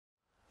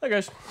Hi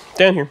guys,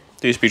 Dan here,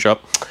 DSP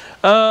Shop.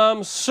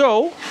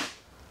 So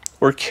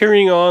we're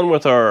carrying on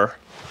with our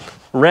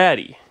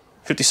ratty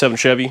 57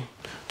 Chevy,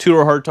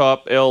 two-door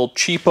hardtop, El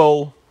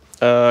Cheapo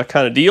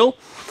kind of deal.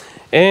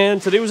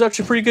 And today was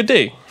actually a pretty good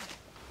day.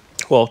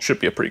 Well, it should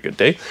be a pretty good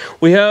day.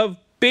 We have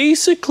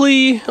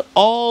basically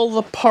all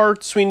the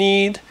parts we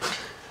need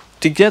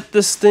to get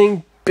this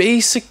thing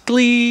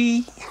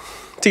basically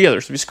together.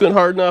 So if you squint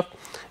hard enough,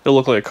 it'll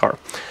look like a car.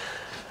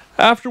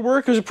 After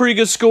work, it was a pretty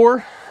good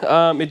score.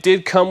 It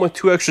did come with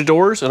 2 extra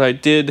doors, and I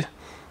did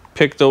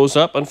pick those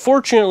up.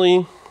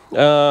 Unfortunately,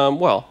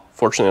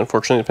 fortunately,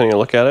 depending on how you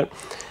look at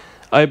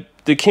it,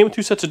 they came with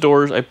 2 sets of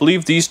doors. I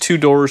believe these 2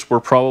 doors were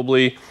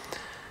probably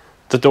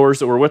the doors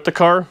that were with the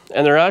car,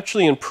 and they're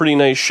actually in pretty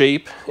nice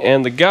shape.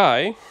 And the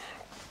guy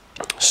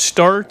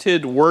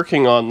started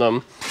working on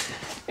them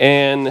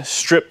and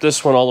stripped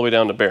this one all the way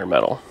down to bare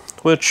metal,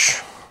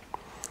 which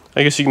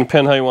I guess you can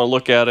depend how you want to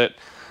look at it.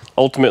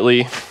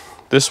 Ultimately,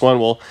 this one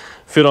will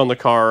fit on the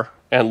car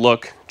and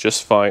look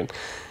just fine.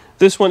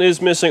 This one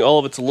is missing all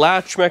of its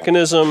latch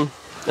mechanism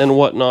and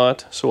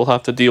whatnot, so we'll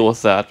have to deal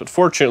with that. But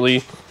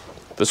fortunately,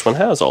 this one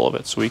has all of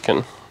it, so we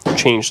can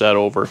change that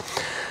over.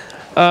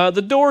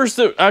 The doors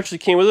that actually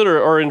came with it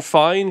are in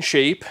fine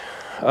shape.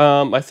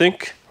 I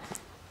think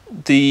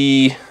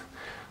this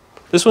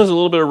one's a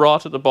little bit of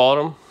rot at the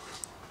bottom.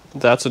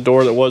 That's a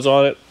door that was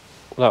on it,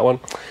 that one.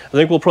 I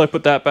think we'll probably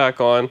put that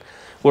back on.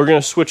 We're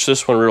gonna switch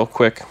this one real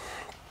quick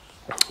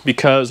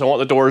because I want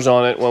the doors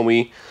on it when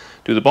we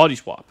do the body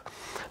swap.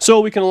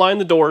 So we can align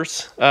the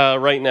doors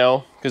right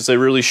now because they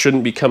really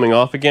shouldn't be coming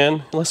off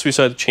again unless we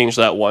decide to change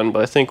that one.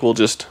 But I think we'll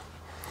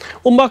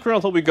muck around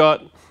with what we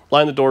got,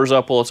 line the doors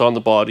up while it's on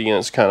the body and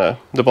it's kind of,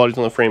 the body's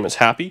on the frame is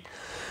happy.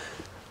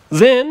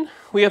 Then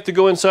we have to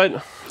go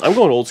inside. I'm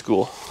going old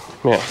school,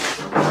 man.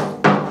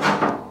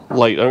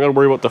 Light. I'm gonna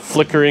worry about the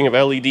flickering of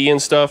LED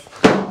and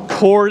stuff.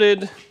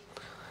 Corded.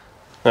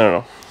 I don't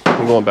know.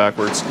 I'm going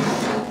backwards.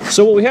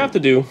 So what we have to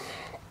do,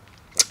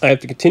 I have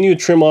to continue to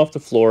trim off the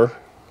floor.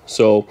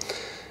 So,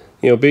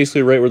 you know,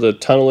 basically right where the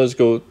tunnel is,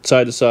 go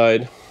side to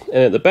side.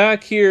 And at the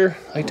back here,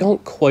 I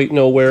don't quite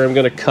know where I'm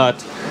going to cut.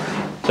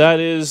 That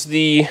is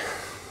the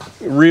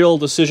real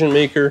decision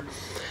maker.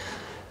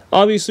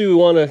 Obviously, we're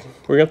going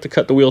to have to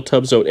cut the wheel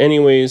tubs out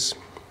anyways.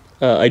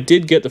 I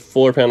did get the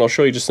floor pan. I'll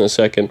show you just in a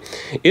second.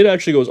 It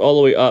actually goes all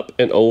the way up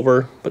and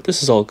over, but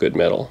this is all good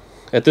metal.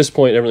 At this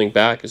point, everything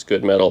back is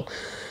good metal.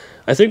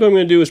 I think what I'm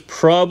going to do is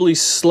probably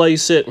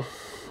slice it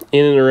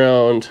in and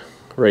around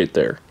right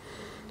there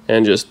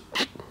and just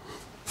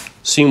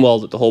seam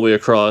weld it the whole way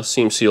across,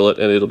 seam seal it,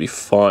 and it'll be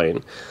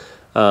fine.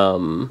 I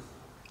think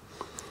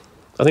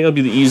that'll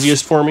be the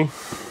easiest for me.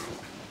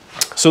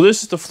 So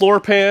this is the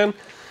floor pan.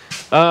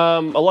 A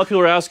lot of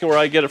people are asking where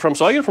I get it from.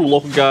 So I get it from a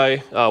local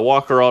guy,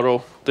 Walker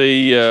Auto.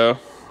 They're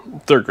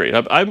great.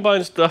 I've been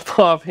buying stuff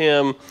off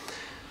him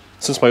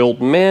since my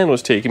old man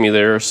was taking me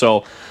there.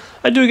 So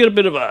I do get a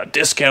bit of a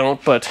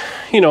discount, but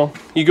you know,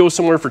 you go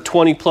somewhere for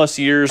 20 plus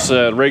years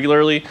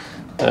regularly,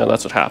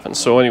 that's what happens.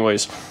 So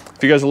anyways,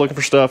 if you guys are looking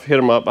for stuff, hit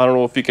him up. I don't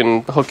know if he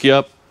can hook you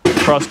up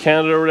across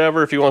Canada or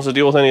whatever, if he wants to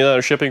deal with any of that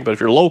or shipping, but if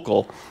you're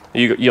local,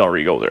 you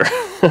already go there.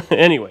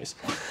 Anyways,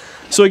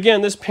 so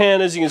again, this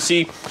pan, as you can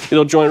see,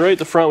 it'll join right at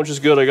the front, which is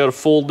good. I got to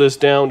fold this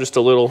down just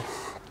a little.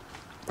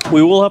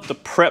 We will have to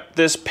prep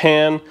this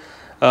pan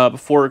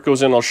before it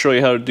goes in. I'll show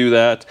you how to do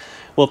that.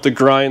 We'll have to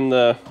grind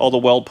all the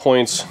weld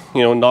points,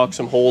 you know, knock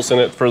some holes in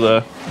it for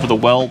the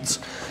welds.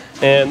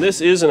 And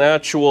this is an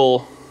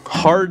actual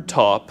hard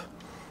top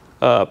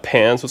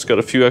pan, so it's got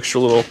a few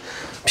extra little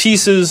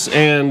pieces,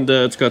 and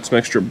it's got some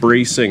extra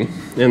bracing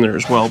in there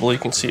as well. But you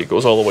can see it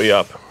goes all the way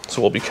up,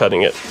 so we'll be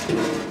cutting it,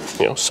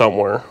 you know,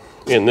 somewhere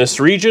in this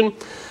region.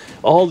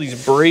 All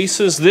these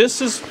braces.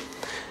 This is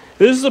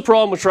the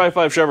problem with Tri-5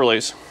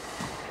 Chevrolets.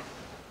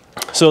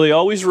 So they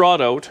always rot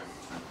out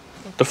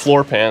the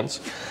floor pans.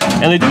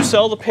 And they do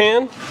sell the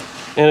pan,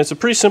 and it's a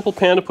pretty simple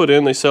pan to put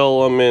in. They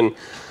sell them in,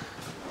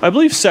 I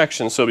believe,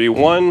 sections. So it'll be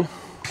 1,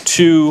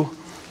 2,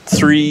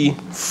 3,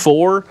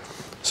 4.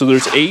 So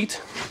there's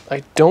 8.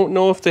 I don't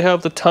know if they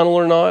have the tunnel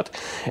or not.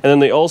 And then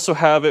they also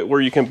have it where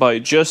you can buy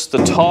just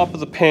the top of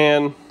the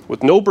pan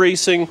with no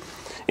bracing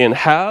in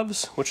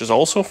halves, which is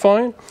also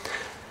fine.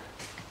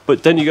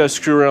 But then you guys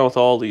screw around with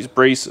all these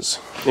braces.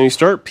 And you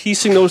start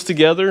piecing those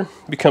together,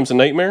 it becomes a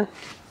nightmare.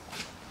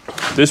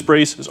 This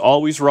brace is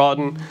always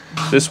rotten.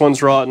 This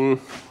one's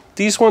rotten.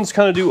 These ones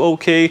kind of do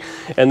okay,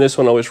 and this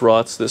one always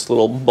rots this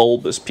little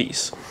bulbous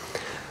piece.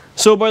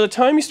 So by the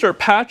time you start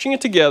patching it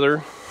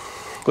together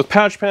with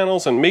patch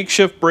panels and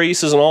makeshift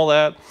braces and all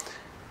that,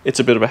 it's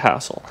a bit of a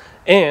hassle.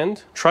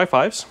 And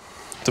Tri-5s,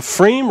 the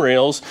frame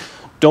rails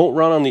don't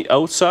run on the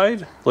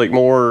outside like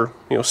more,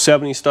 you know,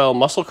 70s style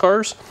muscle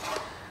cars.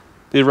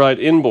 They ride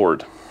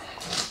inboard.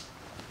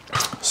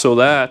 So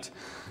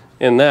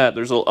in that,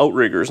 there's little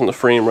outriggers and the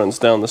frame runs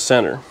down the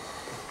center.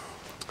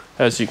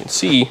 As you can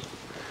see,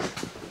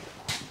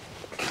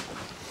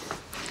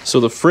 so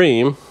the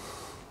frame,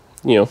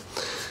 you know,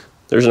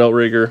 there's an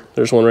outrigger,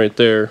 there's one right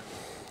there,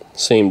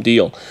 same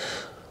deal.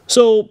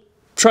 So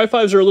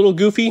Tri-5s are a little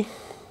goofy.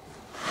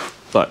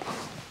 but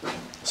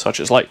such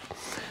is life.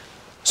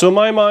 So in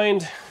my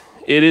mind,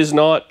 it is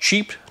not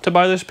cheap to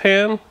buy this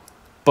pan,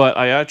 but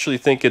I actually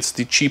think it's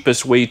the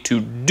cheapest way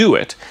to do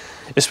it,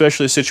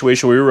 especially the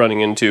situation we were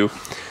running into,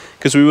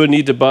 because we would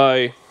need to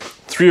buy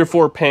 3 or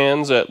 4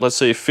 pans at, let's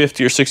say,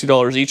 $50 or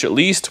 $60 each at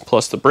least,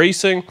 plus the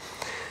bracing.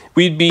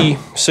 We'd be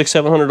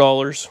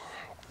 $600-700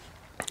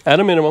 at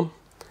a minimum,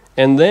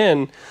 and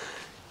then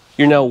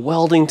you're now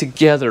welding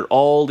together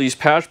all these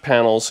patch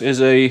panels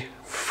is a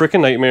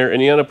freaking nightmare,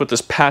 and you end up with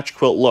this patch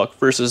quilt look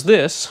versus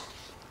this,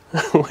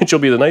 which will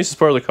be the nicest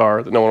part of the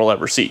car that no one will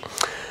ever see.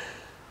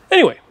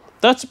 Anyway,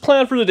 that's the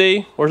plan for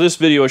today, or this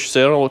video I should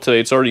say. I don't know what today,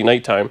 it's already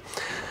nighttime.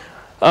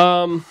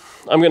 I'm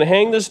going to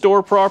hang this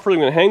door properly,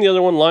 I'm going to hang the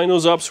other one, line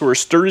those up so we're as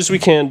sturdy as we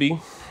can be.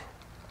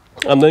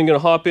 I'm then going to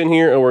hop in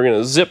here and we're going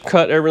to zip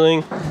cut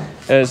everything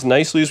as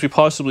nicely as we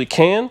possibly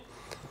can.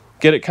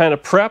 Get it kind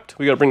of prepped.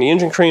 We got to bring the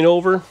engine crane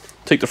over,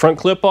 take the front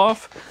clip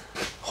off,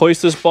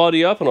 hoist this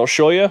body up, and I'll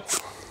show you.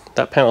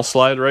 That panel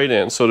slide right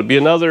in. So to be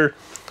another,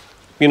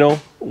 you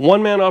know,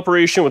 one-man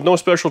operation with no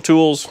special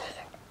tools.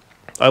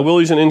 I will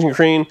use an engine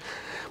crane,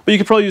 but you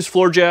could probably use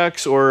floor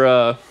jacks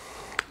or,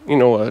 you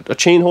know, a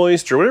chain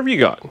hoist or whatever you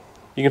got.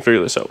 You can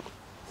figure this out.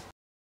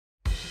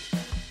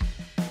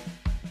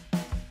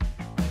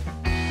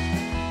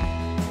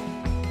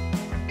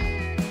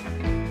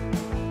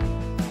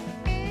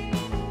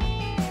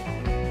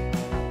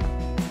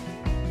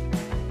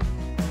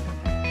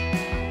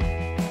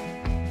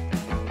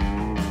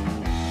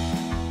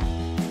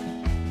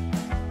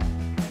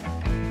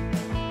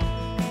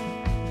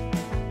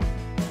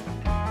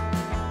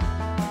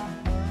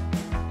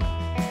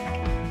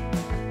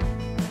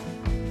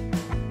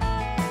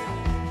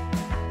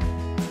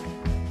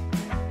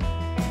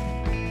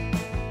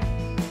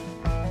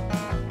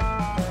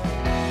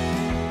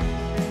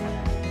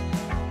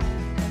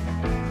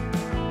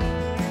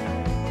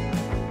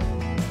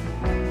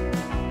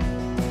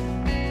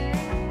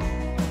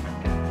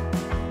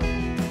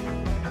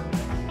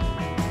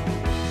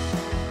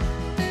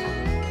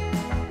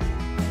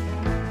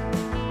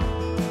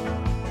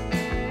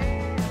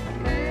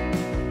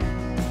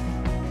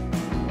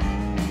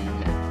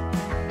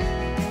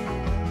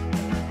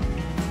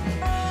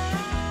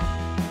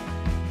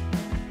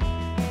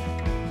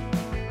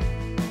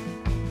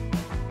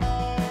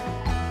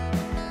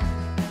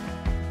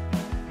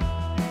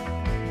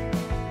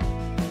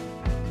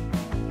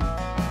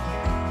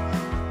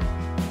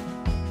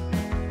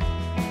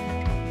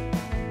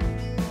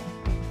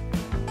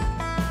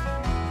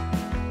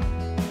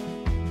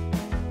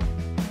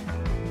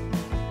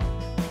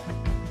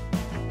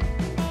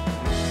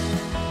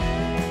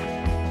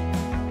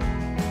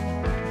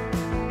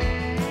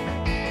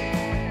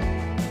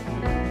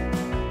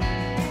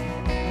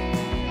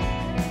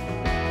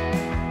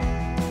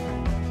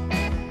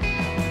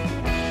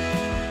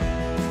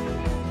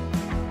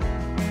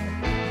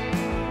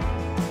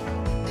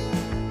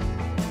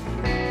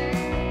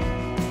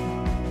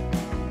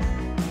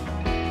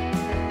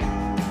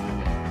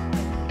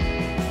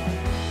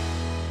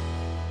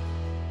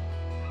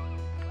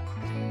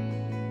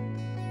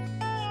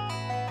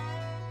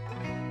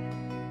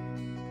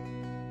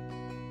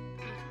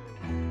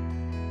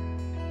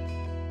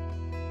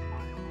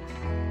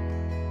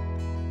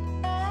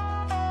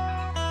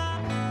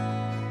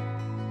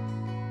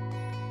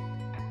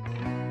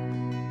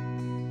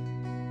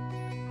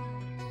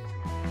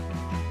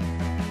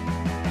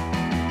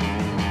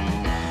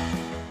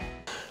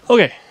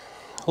 Okay,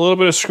 a little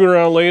bit of screwing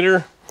around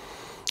later.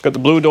 Got the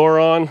blue door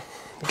on.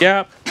 The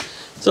gap,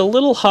 it's a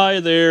little high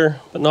there,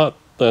 but not,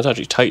 it's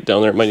actually tight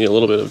down there. It might need a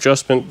little bit of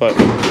adjustment, but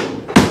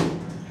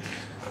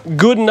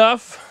good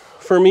enough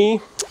for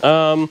me.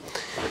 I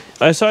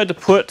decided to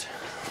put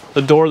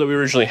the door that we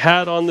originally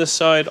had on this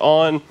side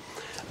on.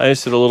 I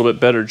just did a little bit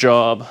better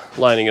job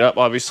lining it up.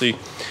 Obviously,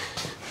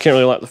 can't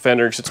really lap the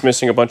fender because it's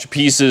missing a bunch of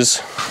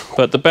pieces,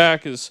 but the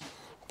back is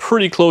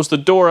pretty close. The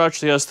door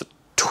actually has the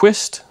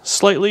twist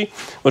slightly,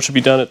 which will be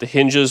done at the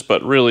hinges,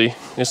 but really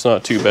it's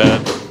not too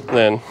bad. And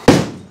then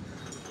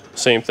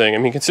same thing. I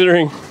mean,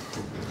 considering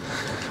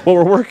what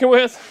we're working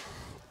with,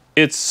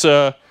 it's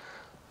as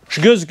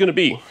good as it's gonna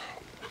be.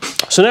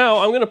 So now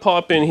I'm gonna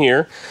pop in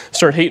here,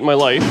 start hating my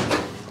life,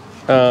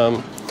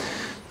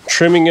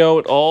 trimming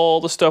out all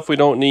the stuff we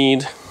don't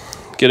need,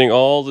 getting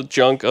all the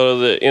junk out of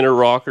the inner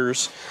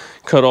rockers,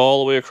 cut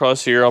all the way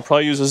across here. I'll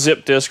probably use a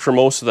zip disc for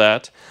most of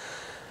that.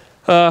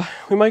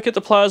 We might get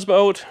the plasma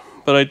out,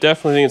 but I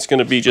definitely think it's going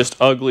to be just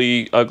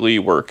ugly, ugly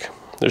work.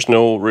 There's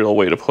no real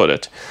way to put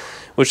it,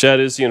 which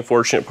that is the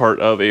unfortunate part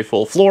of a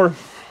full floor.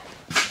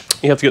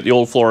 You have to get the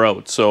old floor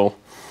out. So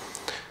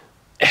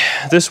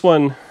this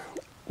one,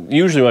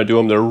 usually when I do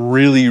them, they're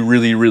really,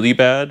 really, really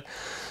bad.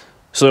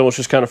 So they will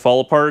just kind of fall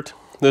apart.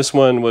 This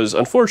one was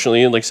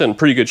unfortunately, like I said, in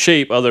pretty good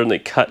shape, other than they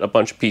cut a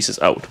bunch of pieces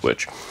out,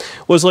 which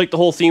was like the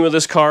whole theme of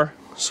this car.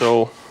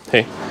 So,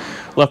 hey,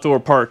 leftover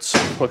parts.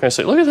 What can I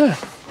say? Look at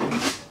that.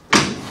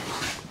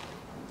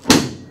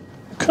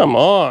 Come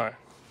on.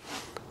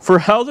 for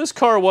how this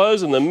car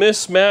was and the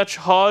mismatch,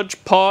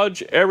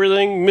 hodgepodge,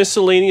 everything,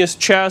 miscellaneous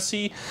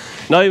chassis,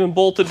 not even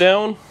bolted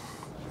down,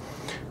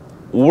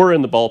 we're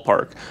in the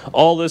ballpark.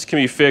 All this can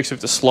be fixed. If you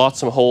have to slot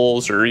some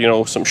holes or, you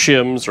know, some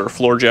shims or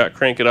floor jack,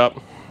 crank it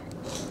up,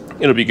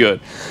 it'll be good.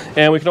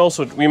 And we can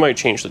also, we might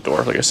change the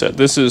door. Like I said,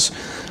 this is,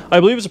 I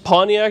believe it's a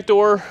Pontiac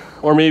door,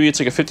 or maybe it's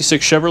like a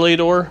 56 Chevrolet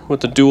door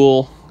with the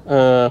dual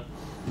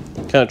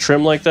kind of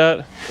trim like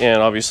that.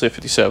 And obviously a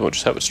 57 will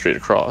just have it straight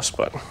across,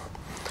 but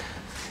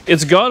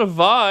it's got a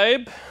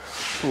vibe.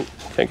 Ooh,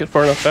 can't get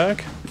far enough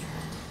back.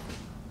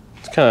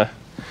 It's kind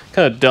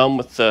of dumb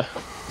with the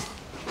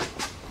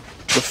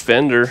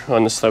fender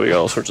on this side. We got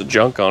all sorts of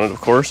junk on it,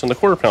 of course, and the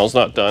quarter panel's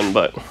not done,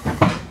 but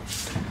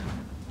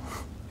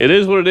it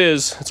is what it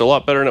is. It's a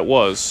lot better than it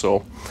was.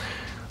 So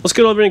let's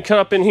get everything cut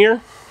up in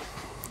here.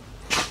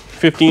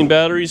 15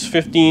 batteries,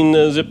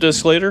 15 zip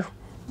discs later,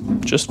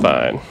 just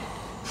fine.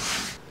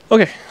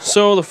 Okay,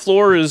 so the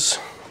floor is,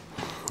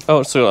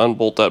 oh, so I'll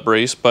unbolt that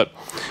brace, but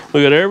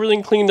we got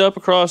everything cleaned up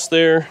across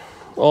there.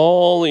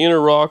 All the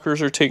inner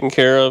rockers are taken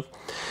care of.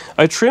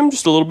 I trimmed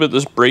just a little bit of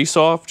this brace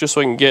off just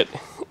so I can get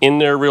in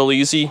there real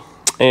easy,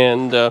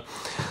 and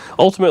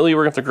ultimately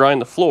we're going to have to grind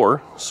the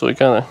floor, so we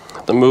kind of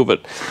have to move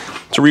it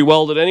to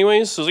re-weld it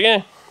anyways. So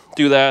yeah,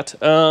 do that.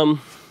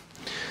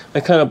 I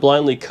kind of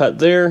blindly cut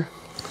there,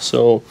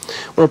 so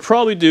what I'll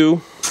probably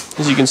do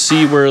is, you can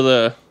see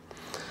where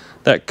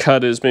that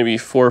cut is maybe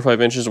 4 or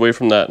 5 inches away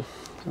from that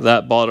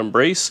bottom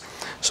brace.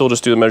 So we'll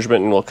just do the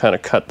measurement and we'll kind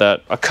of cut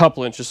that a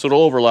couple inches, so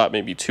it'll overlap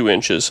maybe 2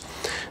 inches.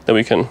 Then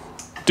we can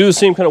do the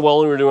same kind of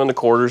welding we were doing on the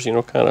quarters, you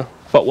know, kind of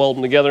butt weld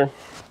them together.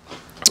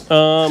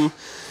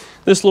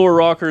 This lower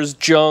rocker is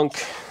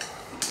junk.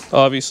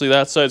 Obviously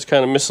that side's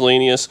kind of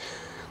miscellaneous.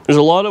 There's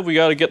a lot of, we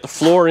got to get the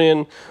floor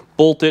in,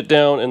 bolt it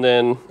down, and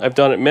then I've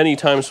done it many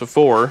times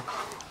before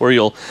where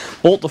you'll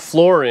bolt the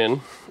floor in,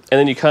 and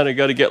then you kind of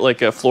got to get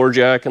like a floor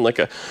jack and like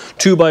a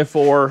 2x4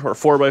 or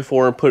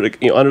 4x4 and put it,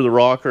 you know, under the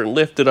rocker and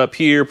lift it up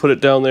here, put it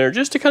down there,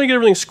 just to kind of get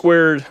everything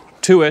squared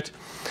to it,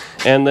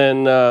 and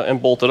then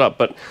and bolt it up.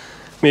 But I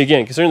mean,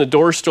 again, considering the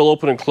door's still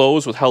open and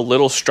closed with how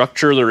little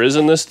structure there is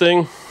in this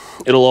thing,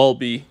 it'll all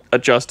be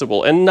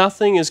adjustable, and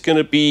nothing is going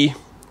to be,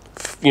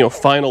 you know,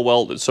 final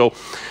welded. So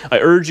I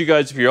urge you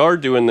guys, if you are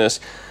doing this,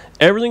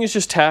 everything is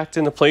just tacked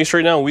into place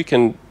right now. We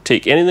can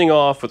take anything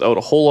off without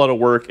a whole lot of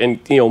work, and,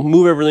 you know,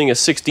 move everything a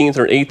 1/16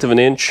 or 1/8 of an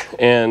inch,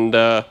 and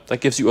that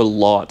gives you a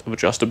lot of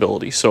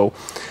adjustability. So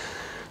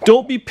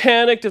don't be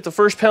panicked if the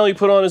first panel you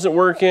put on isn't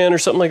working or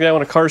something like that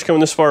when a car's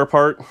coming this far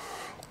apart.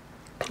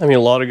 I mean,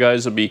 a lot of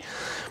guys will be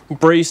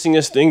bracing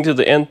this thing to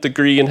the nth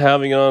degree and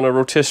having it on a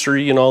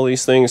rotisserie and all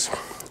these things.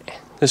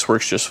 This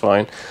works just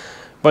fine.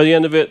 By the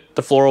end of it,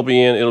 the floor will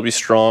be in, it'll be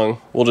strong.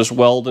 We'll just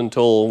weld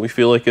until we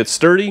feel like it's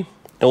sturdy,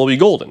 and we'll be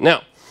golden.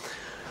 Now,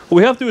 what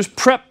we have to do is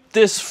prep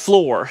this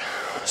floor.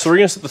 So we're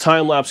gonna set the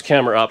time-lapse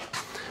camera up,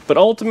 but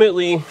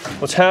ultimately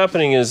what's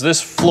happening is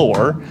this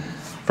floor,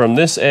 from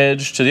this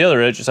edge to the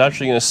other edge, is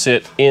actually gonna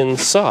sit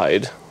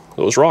inside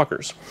those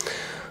rockers.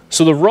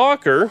 So the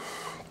rocker,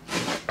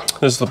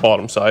 this is the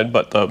bottom side,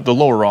 but the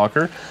lower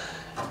rocker,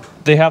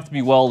 they have to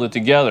be welded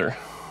together.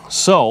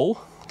 So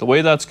the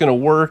way that's going to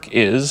work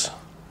is,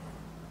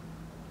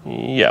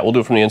 yeah, we'll do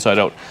it from the inside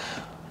out.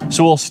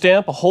 So we'll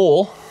stamp a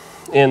hole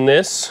in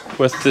this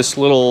with this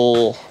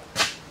little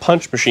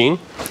punch machine.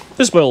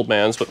 This is my old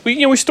man's, but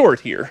we store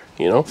it here,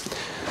 you know.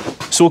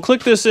 So we'll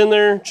click this in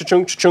there,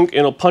 cha-chunk, cha-chunk, and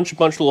it'll punch a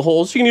bunch of little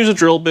holes. You can use a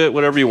drill bit,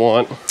 whatever you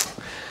want.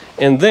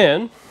 And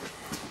then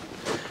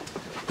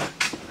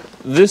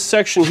this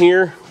section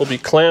here will be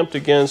clamped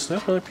against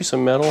that other piece of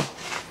metal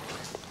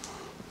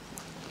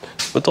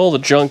with all the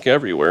junk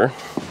everywhere.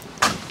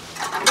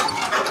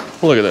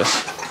 Look at this.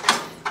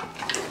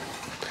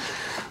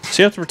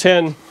 So you have to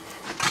pretend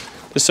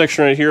this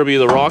section right here will be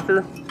the rocker,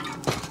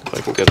 if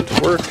I can get it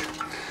to work.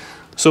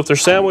 So if they're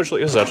sandwiched,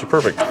 like this is actually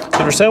perfect. So if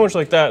they're sandwiched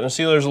like that, and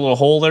see there's a little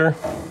hole there,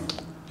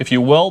 if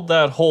you weld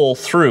that hole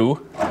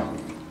through,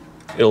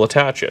 it'll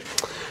attach it.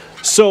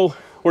 So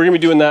we're gonna be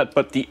doing that,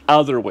 but the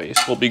other way.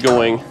 So we'll be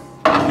going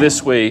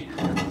this way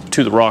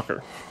to the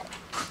rocker.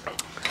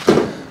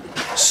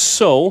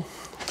 So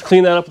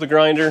clean that up with the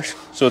grinder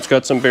so it's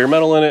got some bare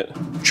metal in it,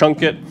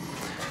 chunk it,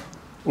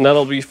 and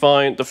that'll be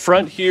fine. The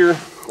front here,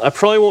 I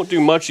probably won't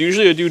do much.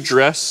 Usually I do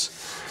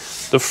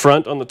dress the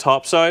front on the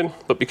top side,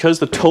 but because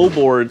the toe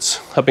boards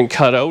have been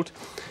cut out,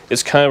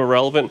 it's kind of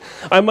irrelevant.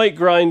 I might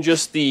grind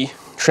just the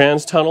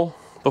trans tunnel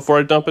before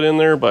I dump it in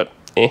there, but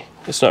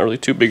it's not really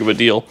too big of a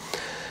deal.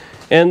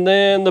 And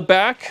then the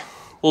back,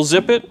 we'll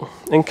zip it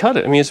and cut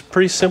it. I mean, it's a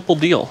pretty simple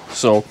deal.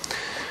 So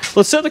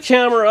let's set the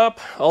camera up.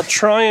 I'll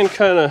try and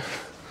kind of,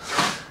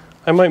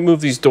 I might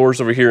move these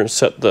doors over here and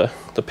set the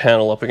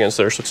panel up against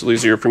there so it's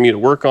easier for me to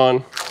work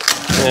on,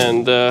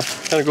 and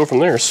kind of go from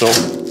there. So,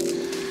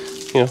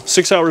 you know,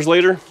 6 hours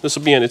later, this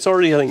will be in. It's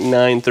already, I think,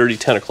 9:30,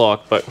 10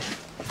 o'clock, but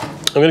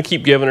I'm going to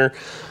keep giving her.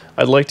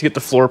 I'd like to get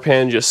the floor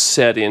pan just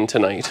set in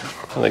tonight.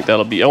 I think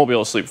that'll be, I won't be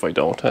able to sleep if I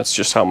don't. That's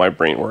just how my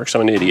brain works.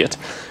 I'm an idiot.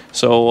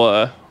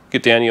 So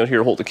get Danny out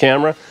here, hold the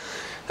camera.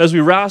 As we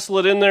wrestle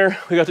it in there,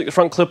 we got to take the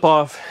front clip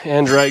off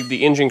and drag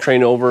the engine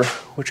crane over,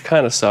 which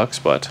kind of sucks,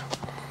 but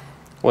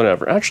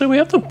whatever. Actually, we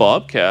have the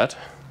Bobcat.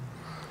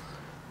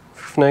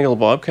 Finagle the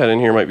Bobcat in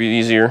here might be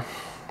easier.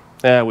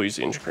 We'll use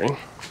the engine crane.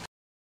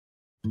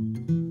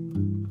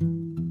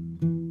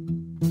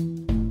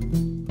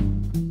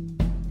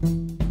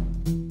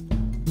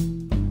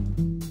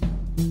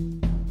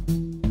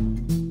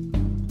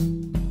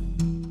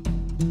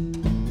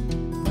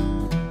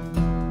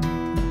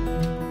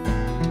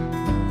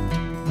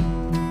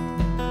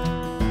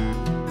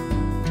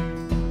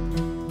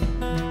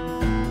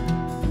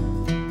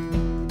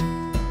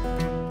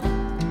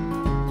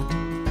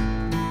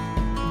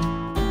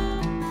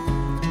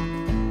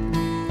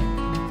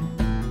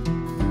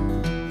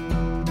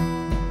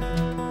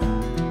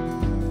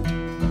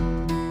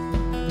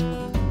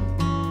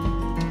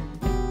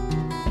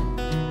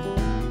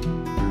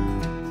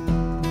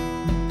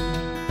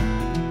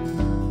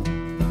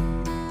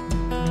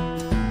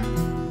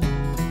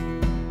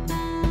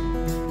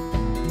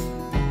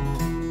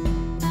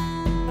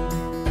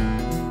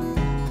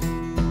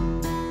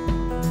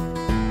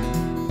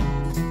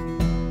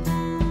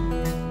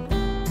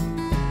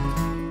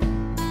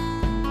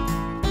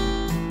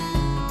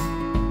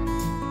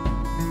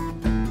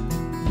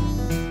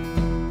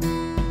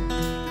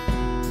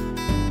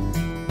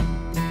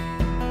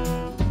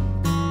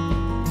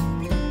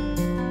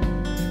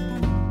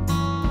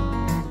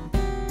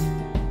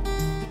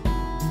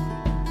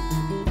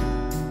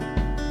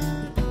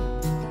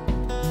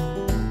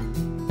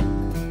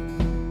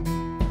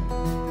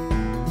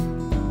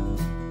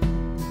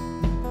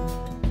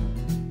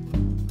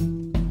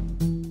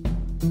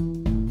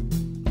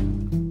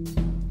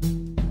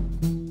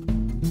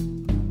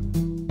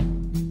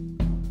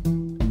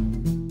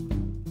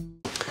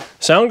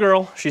 Sound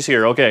Girl, she's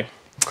here, okay.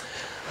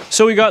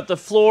 So we got the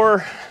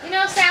floor. You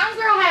know, Sound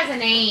Girl has a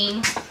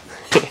name.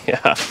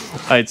 Yeah,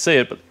 I'd say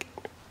it, but.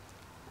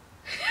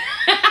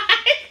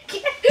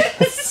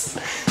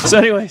 So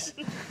anyways,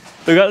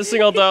 we got this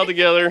thing all dialed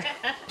together.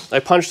 I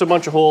punched a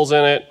bunch of holes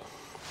in it.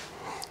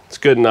 It's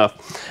good enough.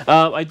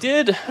 I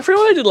forgot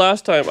what I did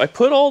last time. I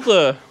put all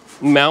the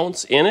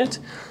mounts in it.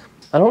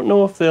 I don't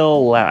know if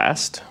they'll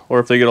last or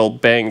if they get all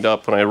banged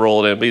up when I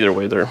roll it in, but either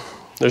way,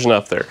 there's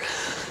enough there.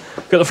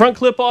 Got the front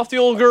clip off the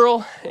old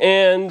girl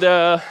and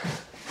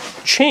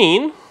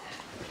chain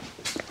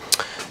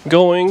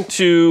going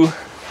to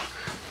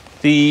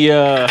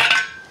the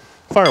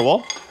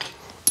firewall.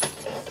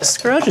 This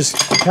garage is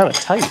kind of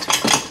tight.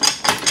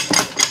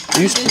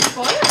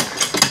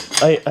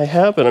 I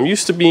have been. I'm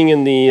used to being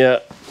in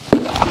the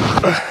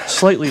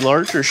slightly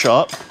larger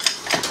shop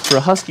for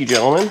a husky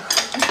gentleman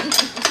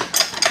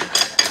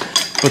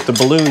with the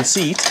balloon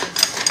seat.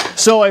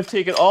 So I've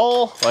taken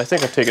I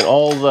think I've taken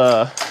all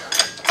the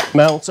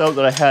mounts out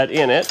that I had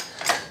in it,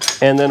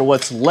 and then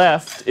what's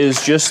left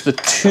is just the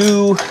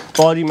two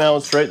body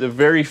mounts right at the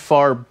very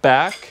far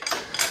back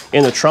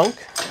in the trunk.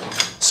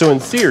 So in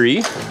theory,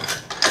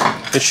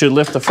 it should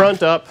lift the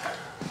front up,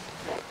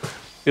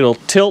 it'll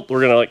tilt,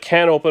 we're gonna like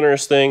can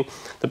openers thing,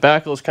 the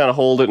back will just kind of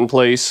hold it in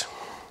place.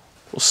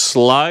 We'll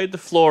slide the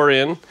floor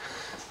in,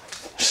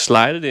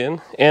 slide it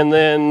in, and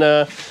then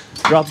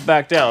drop it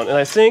back down. And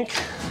I think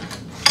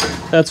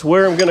that's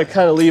where I'm gonna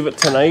kind of leave it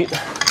tonight,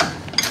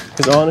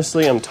 because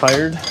honestly, I'm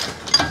tired.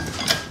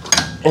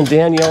 And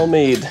Danielle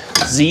made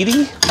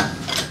ziti.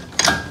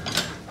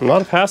 I'm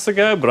not a pasta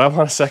guy, but I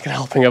want a second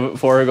helping of it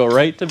before I go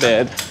right to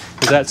bed,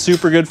 because that's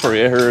super good for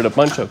you. I heard a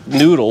bunch of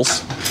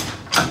noodles.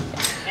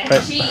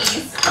 And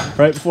cheese.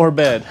 Right before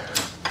bed.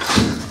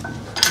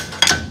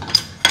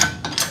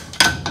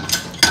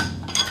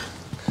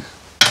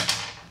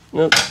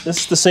 Now, this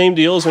is the same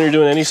deal as when you're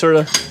doing any sort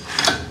of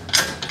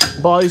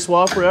body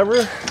swap or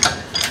whatever.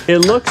 It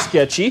looks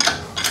sketchy,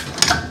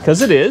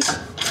 because it is,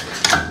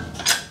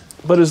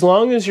 but as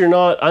long as you're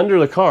not under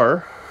the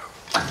car,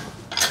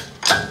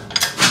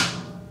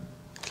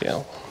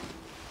 okay,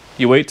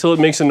 you wait till it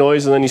makes a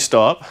noise and then you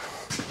stop.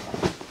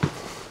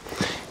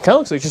 Kind of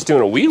looks like just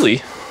doing a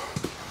wheelie.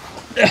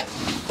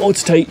 Oh,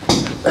 it's tight.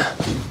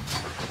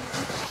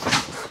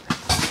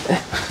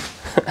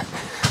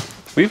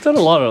 We've done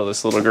a lot out of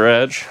this little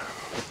garage.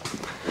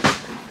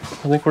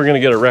 I think we're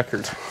gonna get a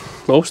record.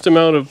 Most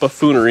amount of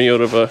buffoonery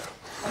out of a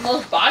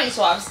most body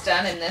swaps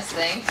done in this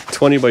thing.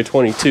 20 by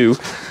 22.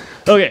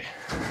 Okay.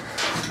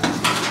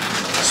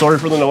 Sorry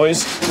for the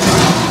noise.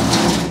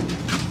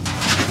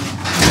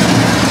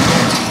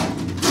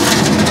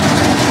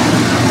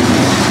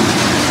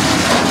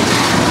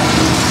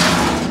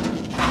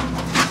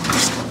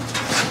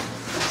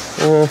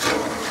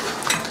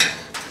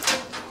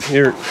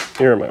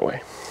 You're in my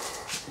way.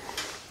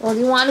 Well, do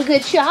you want a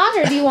good shot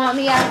or do you want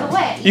me out of the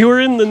way? You were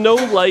in the no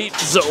light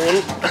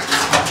zone.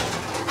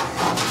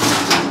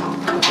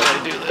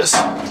 This.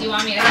 Do you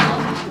want me to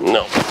help?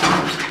 No.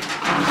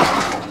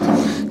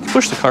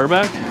 Push the car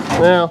back?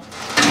 Well,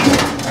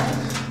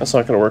 that's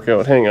not going to work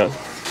out. Hang on.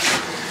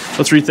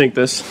 Let's rethink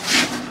this.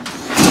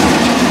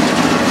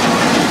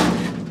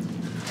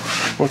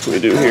 What can we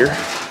do here?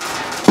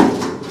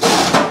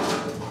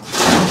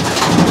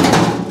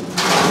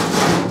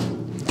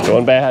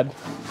 Going bad.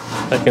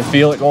 I can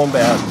feel it going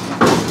bad.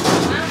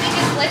 Why don't we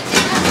just lift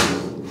it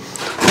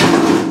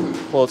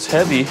up? Well, it's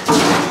heavy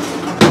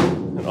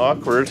and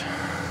awkward.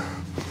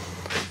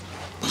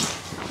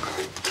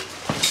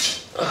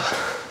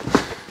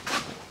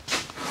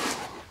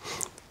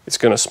 It's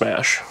gonna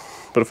smash.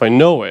 But if I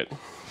know it,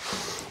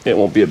 it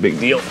won't be a big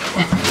deal.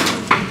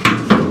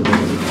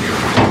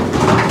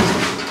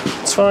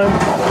 It's fine.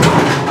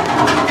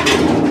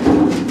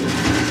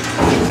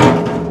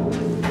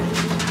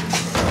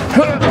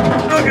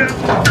 Okay.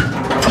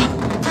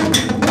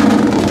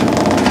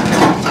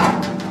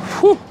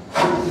 Whew.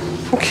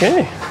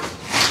 Okay.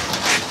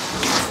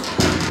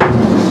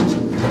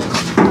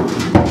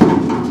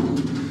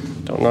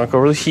 Don't knock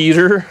over the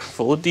heater,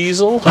 full of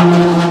diesel.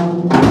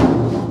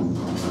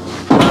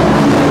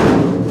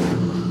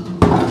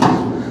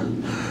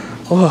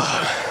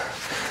 Oh.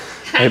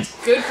 That's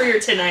good for your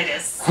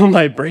tinnitus.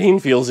 My brain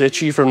feels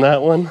itchy from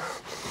that one.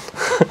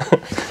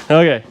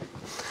 Okay.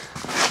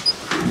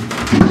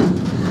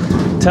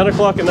 10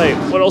 o'clock at night.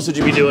 What else would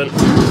you be doing?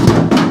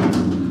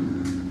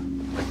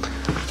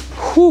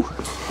 Whew.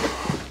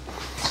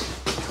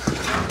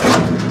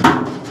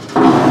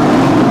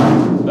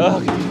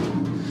 Okay.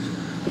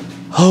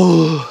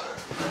 Oh.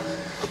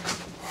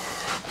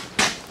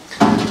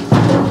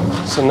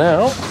 So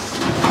now.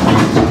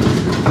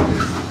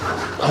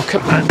 Oh,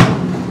 come on.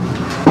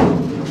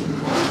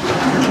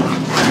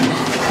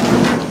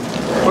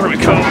 Where do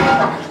we go?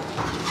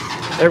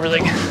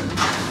 Everything.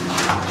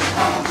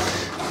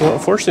 You know,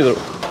 unfortunately, the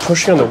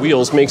pushing on the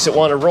wheels makes it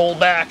want to roll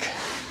back.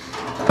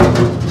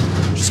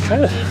 Just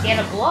kind of. Get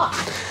a block.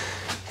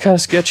 Kind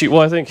of sketchy.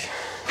 Well, I think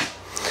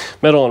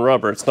metal and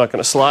rubber, it's not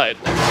going to slide.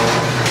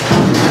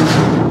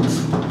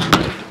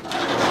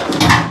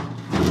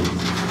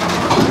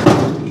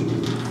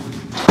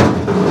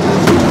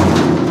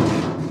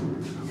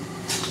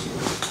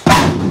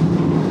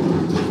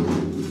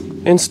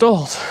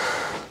 Installed.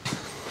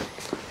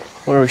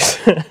 What are we?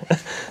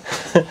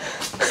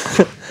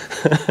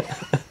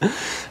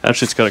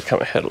 Actually, it's got to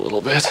come ahead a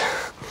little bit,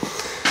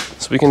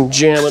 so we can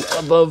jam it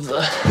above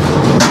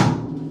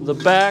the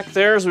back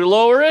there as we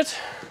lower it.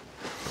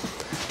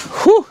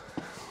 Whew.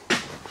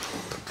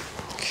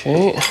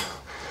 Okay.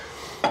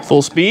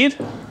 Full speed.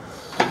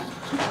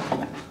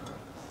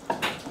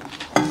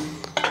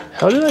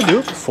 How did I do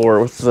it before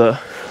with the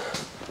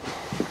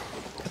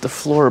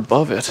floor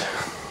above it?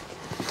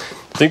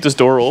 Think this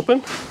door will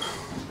open?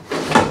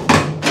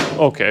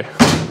 Okay.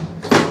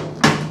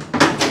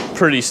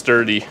 Pretty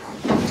sturdy.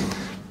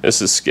 This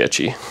is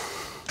sketchy.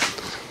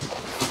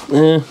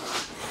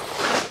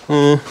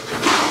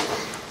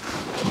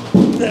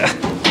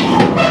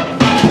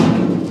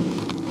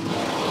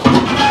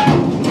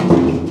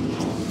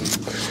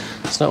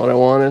 That's not what I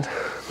wanted.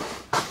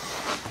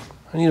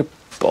 I need a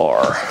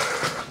bar.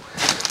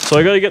 So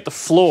I gotta get the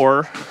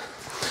floor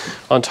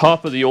on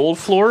top of the old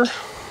floor.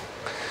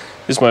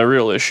 Is my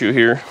real issue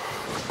here.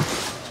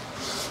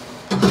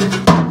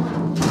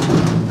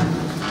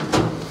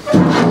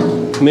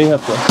 May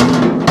have to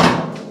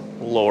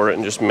lower it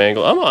and just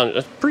mangle.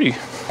 I'm pretty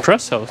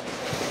impressed how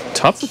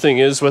tough the thing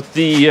is with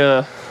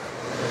the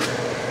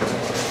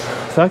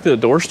fact that the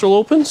door still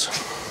opens.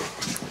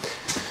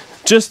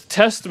 Just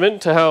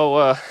testament to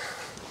how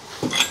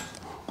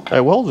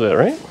I welded it,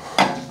 right?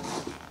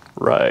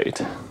 Right.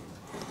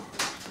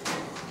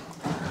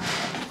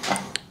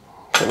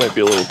 That might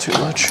be a little too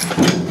much.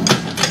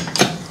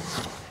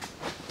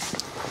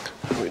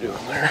 What are we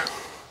doing there?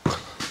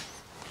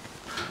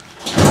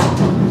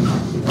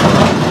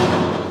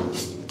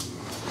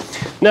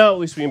 Now at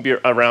least we can be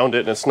around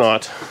it and it's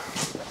not,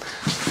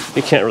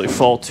 it can't really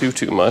fall too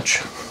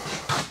much.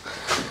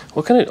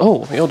 What can I,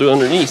 oh, maybe I'll do it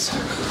underneath.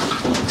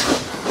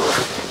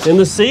 In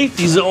the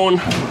safety zone.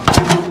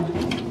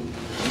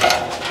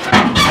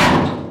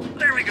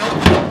 There we go,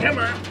 come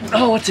on.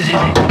 Oh, what's it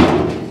hitting?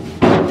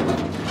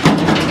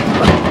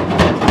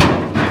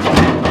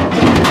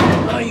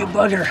 Oh, you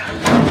bugger.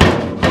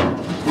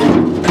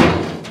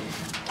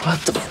 What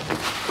the,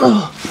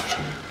 oh.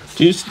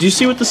 Do you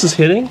see what this is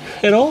hitting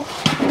at all?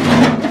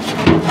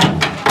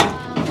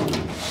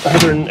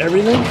 Other than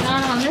everything?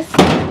 Not on this side.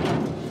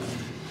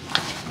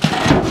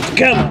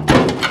 Come on.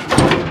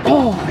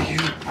 Oh, you.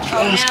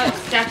 Oh, now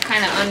it's stuck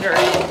kind of under it.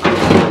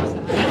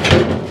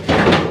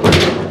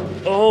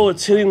 Oh,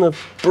 it's hitting the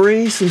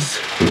braces.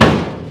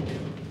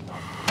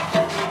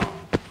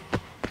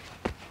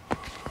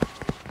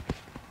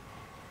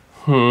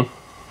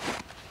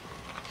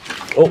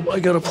 Oh, I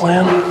got a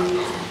plan.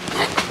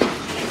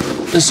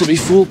 This will be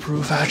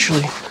foolproof,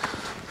 actually.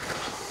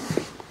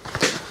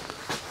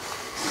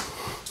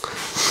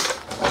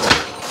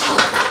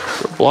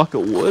 A block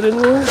of wood in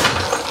there?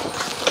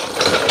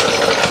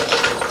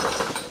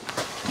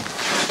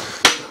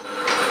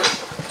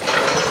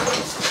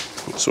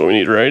 That's what we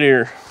need right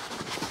here.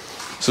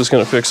 This is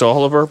going to fix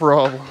all of our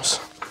problems.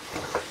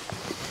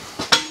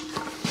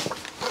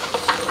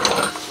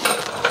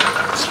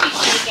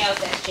 Take out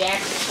that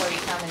jacket before you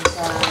come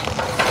inside.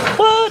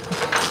 What?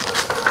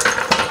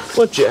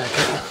 What jacket?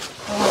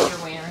 The one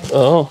you're wearing.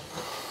 Oh.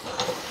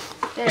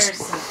 There's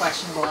some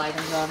questionable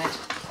items on it.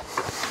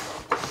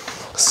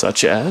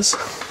 Such as?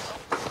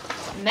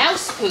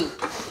 Mouse poop.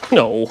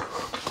 No.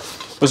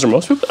 Was there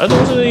mouse poop? I don't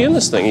know if there's any in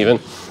this thing even.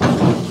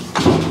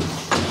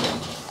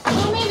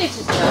 Well, maybe it's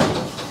just dirt.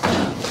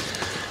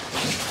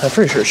 I'm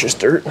pretty sure it's just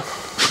dirt.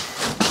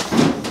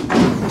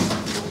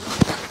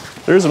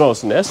 There's a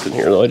mouse nest in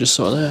here though, I just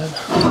saw that.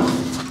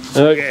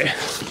 Okay.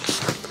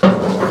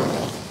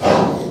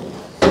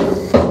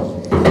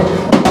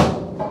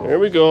 There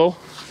we go.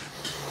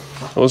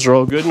 Those are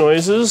all good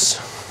noises.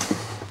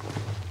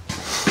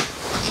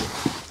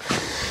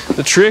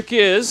 The trick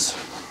is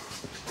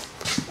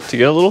to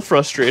get a little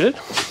frustrated.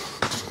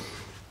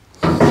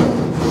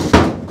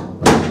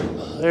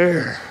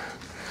 There.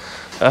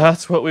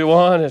 That's what we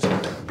wanted.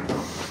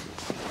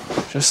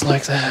 Just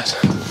like that.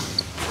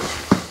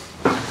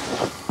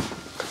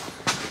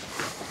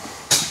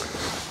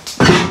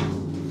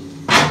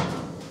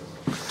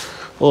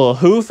 A little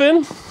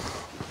hoofing.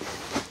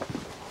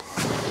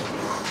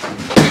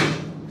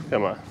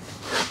 Come on.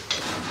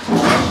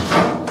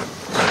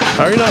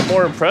 How are you not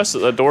more impressed that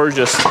the door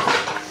just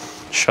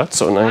shut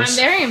so nice? I'm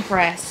very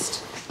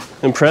impressed.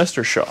 Impressed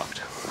or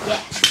shocked?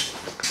 Yes.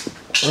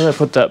 Where did I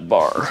put that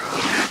bar? I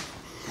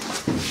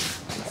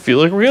feel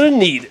like we're gonna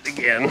need it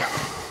again.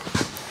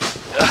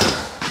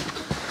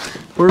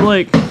 We're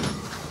like 2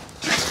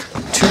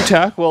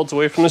 tack welds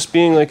away from this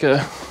being like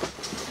a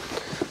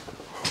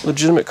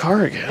legitimate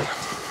car again.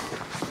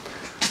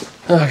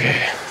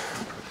 Okay.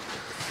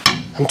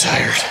 I'm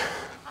tired.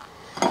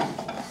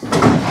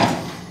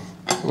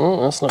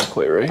 Oh, that's not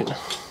quite right.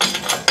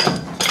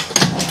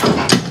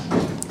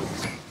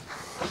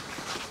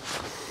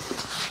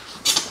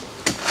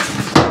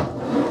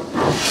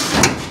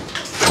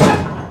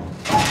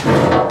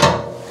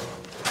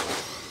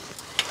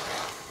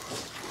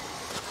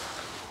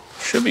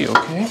 Should be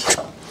okay.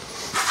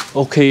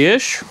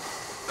 Okay-ish.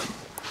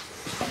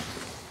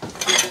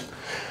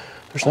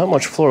 There's not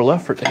much floor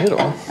left for it to hit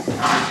on.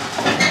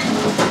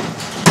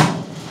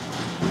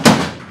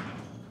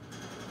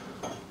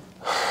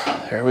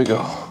 There we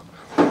go.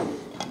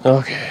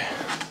 Okay.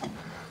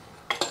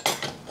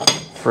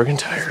 Friggin'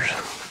 tired.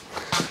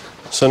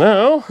 So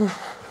now,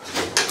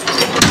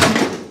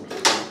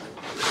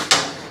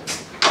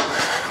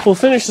 we'll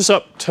finish this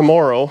up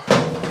tomorrow,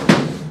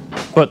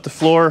 but the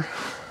floor's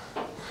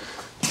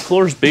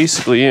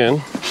basically in.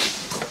 Look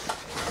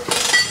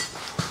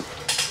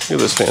at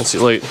this fancy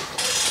light.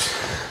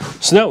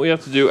 So now what we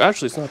have to do,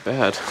 actually it's not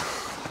bad.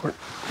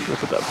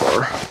 Look at that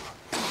bar.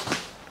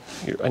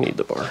 Here, I need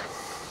the bar.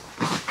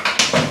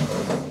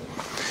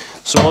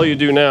 So all you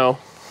do now,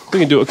 we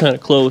can do it kind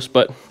of close,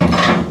 but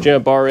jam a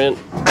bar in.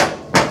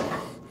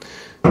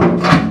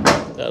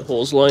 That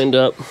hole's lined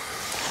up.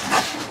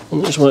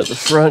 And there's one at the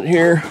front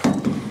here.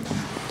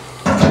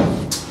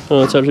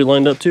 Oh, it's actually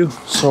lined up too.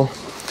 So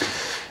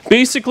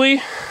basically,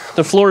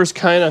 the floor is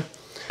kind of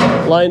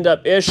lined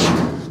up-ish.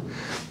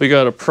 We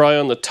got to pry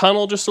on the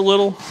tunnel just a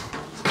little,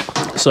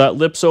 so that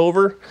lips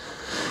over.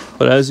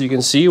 But as you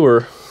can see,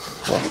 we're,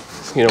 well,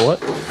 you know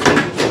what?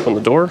 Open the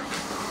door.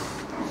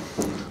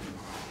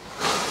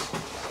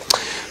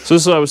 So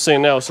this is what I was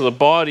saying now. So the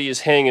body is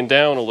hanging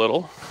down a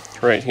little,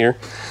 right here.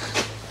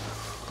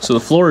 So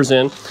the floor is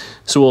in.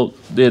 So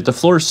the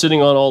floor is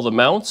sitting on all the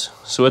mounts,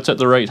 so it's at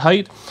the right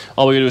height.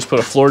 All we gotta do is put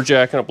a floor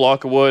jack and a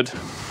block of wood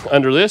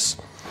under this.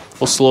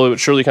 We'll slowly but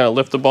surely kind of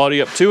lift the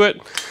body up to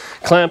it,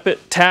 clamp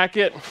it, tack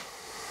it.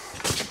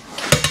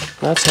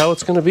 That's how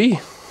it's gonna be.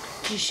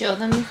 Did you show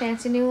them the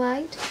fancy new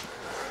light?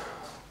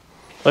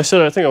 I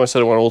think I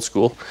said I went old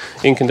school.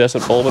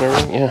 Incandescent bulb and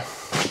everything, yeah.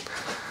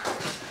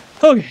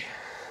 Okay.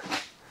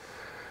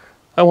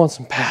 I want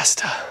some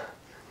pasta.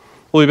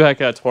 We'll be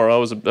back at it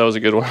tomorrow. That was a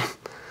good one.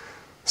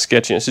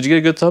 Sketchiness. Did you get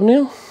a good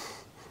thumbnail?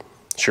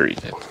 Sure you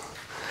did.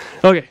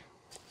 Okay.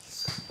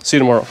 See you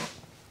tomorrow.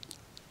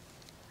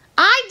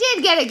 I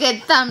did get a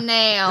good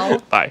thumbnail.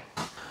 Bye.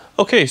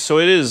 Okay, so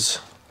it is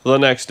the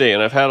next day,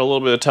 and I've had a little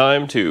bit of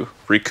time to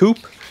recoup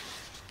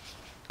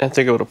and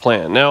think about a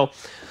plan. Now,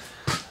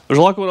 there's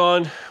a lot going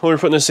on when we're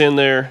putting this in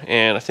there,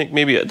 and I think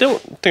maybe, I don't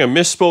think I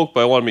misspoke,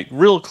 but I want to make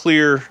real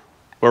clear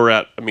where we're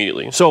at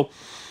immediately. So,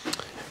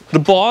 the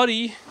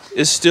body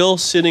is still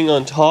sitting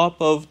on top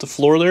of the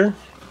floor there.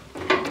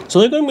 So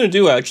I think what I'm going to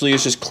do actually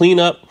is just clean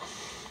up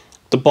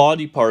the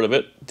body part of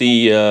it,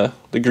 the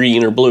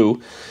green or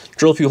blue,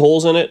 drill a few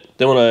holes in it,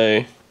 then when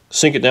I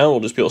sink it down,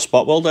 we'll just be able to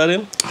spot weld that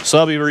in. So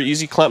that'll be very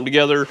easy, clamp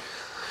together,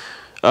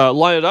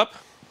 line it up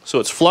so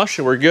it's flush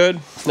and we're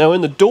good. Now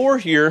in the door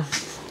here,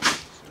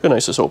 look how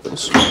nice this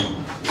opens.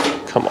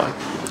 Come on.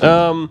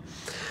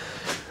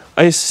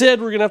 I said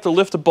we're going to have to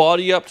lift the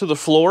body up to the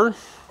floor,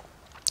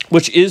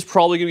 which is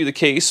probably going to be the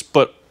case,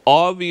 but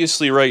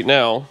obviously right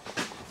now,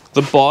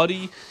 the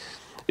body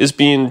is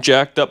being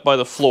jacked up by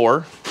the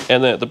floor,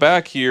 and then at the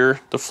back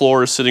here, the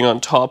floor is sitting on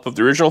top of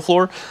the original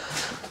floor.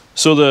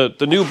 So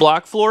the new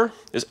black floor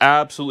is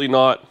absolutely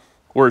not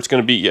where it's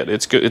going to be yet.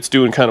 It's good. It's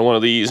doing kind of one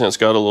of these, and it's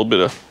got a little bit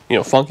of, you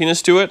know,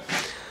 funkiness to it.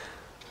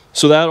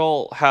 So that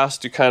all has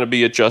to kind of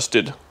be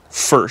adjusted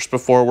first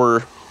before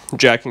we're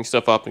jacking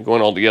stuff up and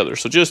going all together.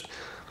 So just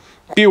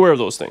be aware of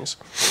those things.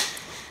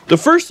 The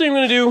first thing I'm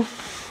going to do,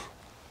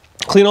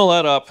 clean all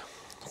that up,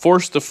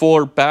 force the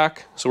floor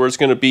back so where it's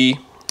going to be,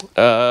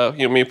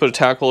 maybe put a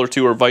tackle or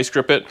two or vice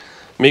grip it,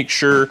 make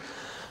sure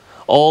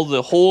all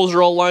the holes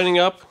are all lining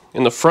up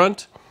in the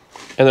front,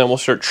 and then we'll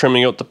start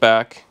trimming out the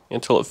back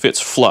until it fits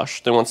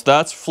flush. Then once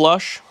that's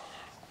flush,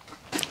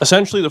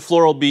 essentially the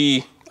floor will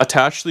be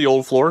attached to the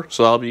old floor,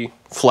 so that'll be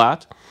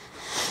flat.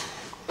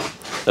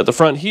 At the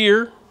front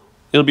here,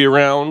 it'll be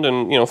round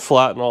and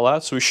flat and all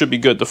that, so we should be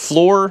good. The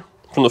floor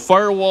from the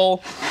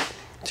firewall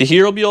to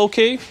here will be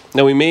okay.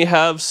 Now we may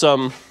have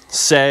some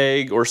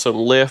sag or some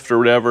lift or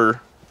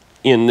whatever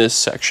in this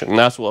section, and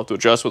that's what we'll have to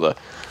adjust with a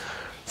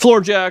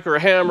floor jack or a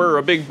hammer or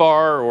a big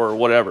bar or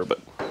whatever. But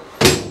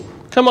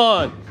come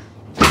on,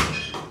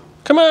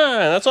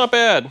 that's not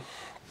bad.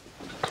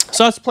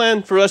 So that's the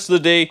plan for the rest of the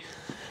day.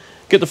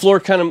 Get the floor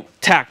kind of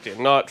tacked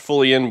in, not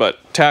fully in,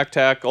 but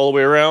tack all the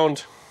way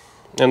around,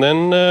 and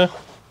then I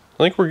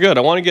think we're good.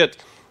 I want to get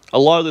a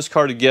lot of this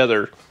car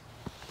together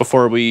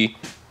before we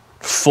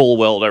full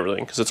weld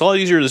everything, because it's a lot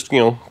easier to just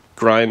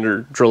grind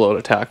or drill out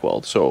a tack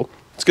weld. So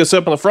let's get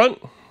set up on the front.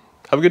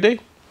 Have a good day.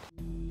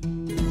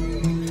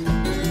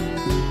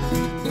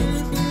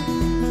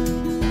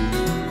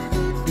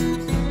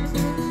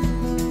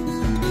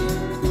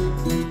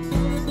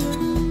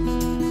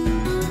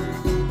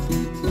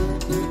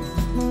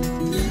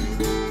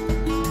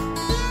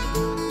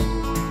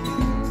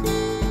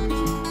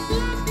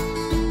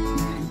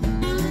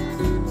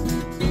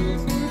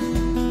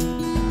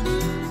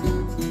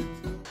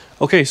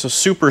 Okay, so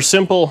super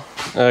simple.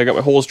 I got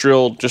my holes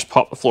drilled, just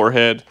popped the floor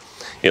head,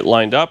 it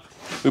lined up.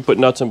 We put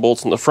nuts and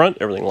bolts in the front,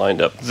 everything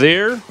lined up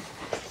there.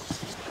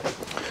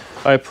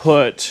 I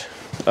put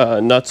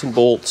nuts and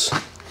bolts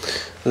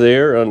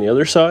there on the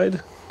other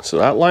side, so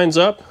that lines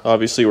up.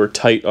 Obviously we're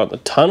tight on the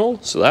tunnel,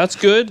 so that's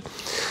good.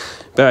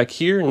 Back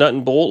here, nut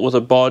and bolt with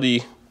a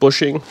body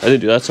bushing. I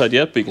didn't do that side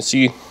yet, but you can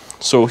see.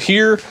 So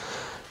here,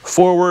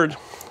 forward,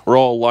 we're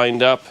all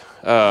lined up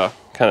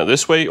kind of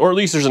this way, or at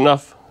least there's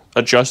enough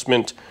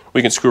adjustment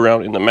we can screw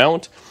around in the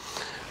mount.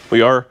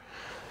 We are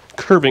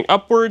curving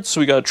upwards, so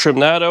we got to trim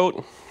that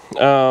out.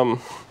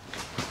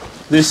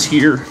 This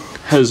here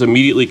has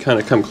immediately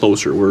kind of come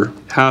closer. We're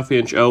 ½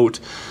 inch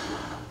out,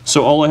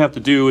 so all I have to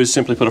do is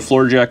simply put a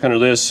floor jack under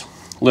this,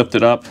 lift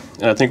it up,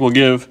 and I think we'll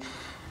give,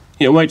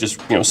 it might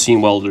just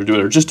seam weld or do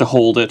it, or just to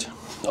hold it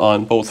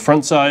on both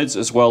front sides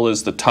as well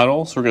as the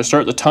tunnel. So we're going to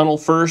start the tunnel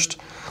first,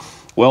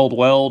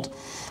 weld,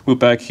 move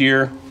back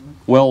here,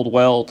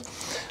 weld.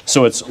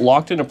 So it's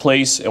locked into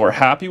place and we're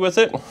happy with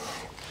it.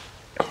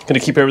 Going to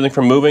keep everything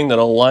from moving. Then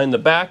I'll line the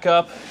back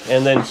up,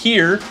 and then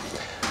here,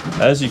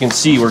 as you can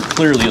see, we're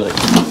clearly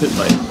fit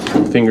my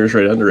fingers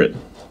right under it.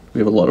 We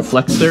have a lot of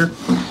flex there,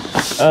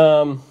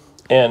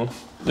 and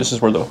this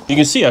is where you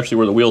can see actually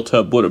where the wheel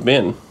tub would have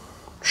been,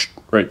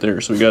 right there.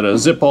 So we got to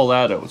zip all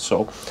that out.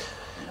 So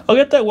I'll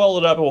get that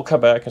welded up, and we'll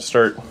come back and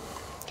start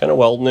kind of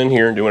welding in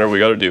here and doing whatever we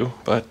got to do.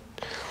 But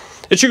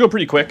it should go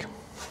pretty quick.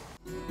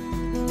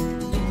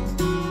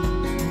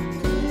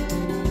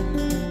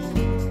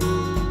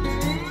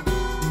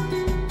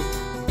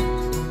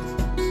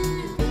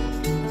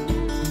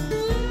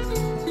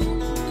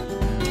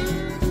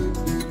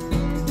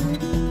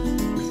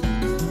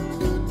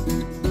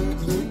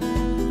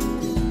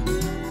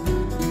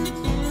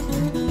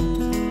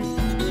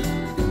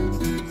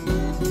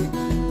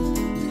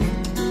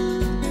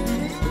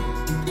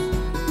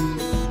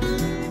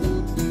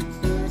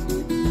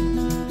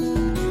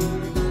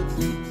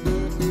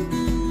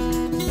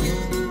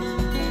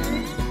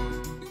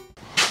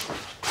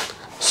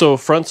 So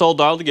front's all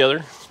dialed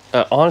together.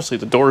 Honestly,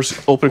 the doors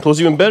open and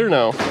close even better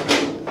now.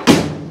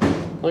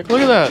 Look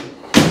at that.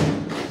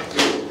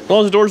 As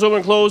long as the doors open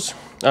and close,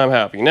 I'm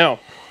happy. Now,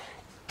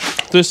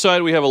 this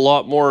side we have a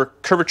lot more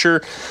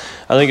curvature.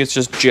 I think it's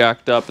just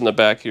jacked up in the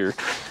back here.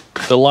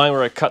 The line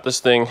where I cut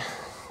this thing,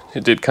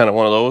 it did kind of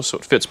one of those, so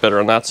it fits better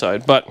on that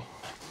side. But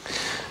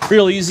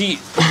real easy.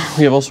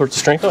 We have all sorts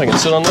of strength. I can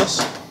sit on this.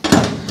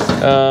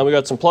 We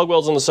got some plug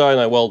welds on the side,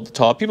 and I weld the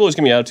top. People always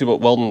give me attitude about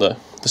welding the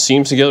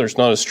seams together. It's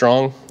not as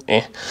strong.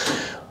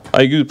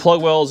 I do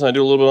plug welds and I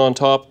do a little bit on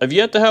top. I've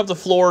yet to have the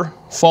floor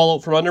fall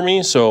out from under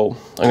me, so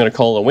I'm going to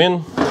call it a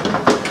win.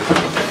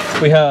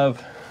 We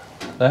have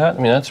that. I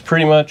mean, that's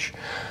pretty much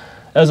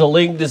as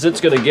linked as it's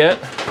going to get.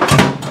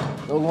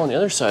 I'll go on the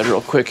other side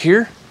real quick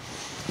here.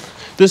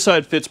 This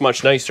side fits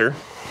much nicer,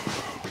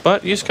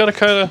 but you just got to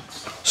kind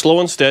of slow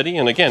and steady.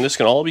 And again, this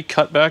can all be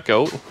cut back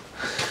out.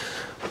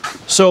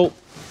 So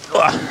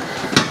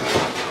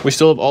we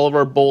still have all of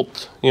our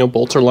bolts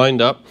are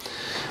lined up,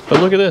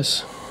 but look at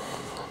this.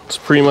 It's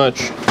pretty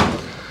much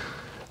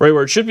right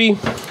where it should be.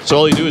 So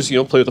all you do is,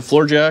 play with a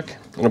floor jack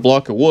and a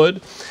block of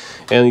wood,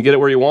 and you get it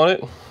where you want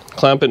it,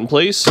 clamp it in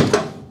place.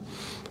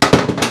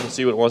 Let's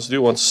see what it wants to do.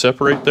 It wants to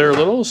separate there a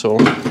little, so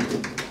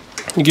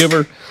you give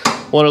her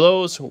one of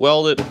those,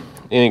 weld it, it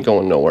ain't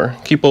going nowhere.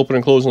 Keep opening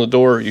and closing the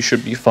door, you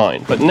should be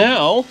fine. But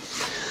now,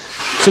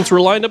 since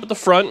we're lined up at the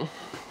front,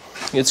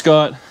 it's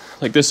got,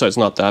 like this side's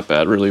not that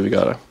bad really, we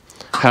got a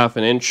 ½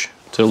 an inch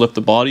to lift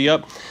the body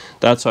up.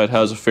 That side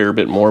has a fair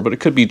bit more, but it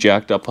could be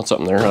jacked up on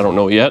something there. I don't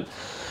know yet.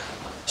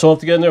 So I'll have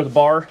to get in there with the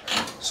bar.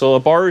 So a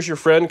bar is your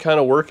friend, kind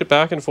of work it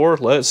back and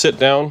forth, let it sit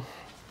down.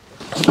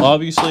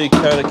 Obviously,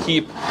 kind of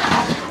keep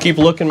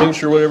looking, make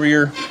sure whatever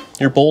your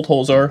bolt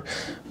holes are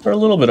a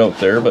little bit out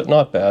there, but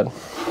not bad.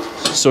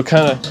 So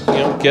kind of,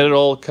 you know, get it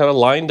all kind of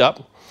lined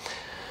up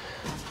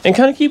and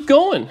kind of keep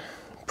going.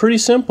 Pretty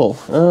simple.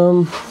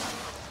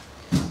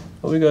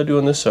 What we gotta do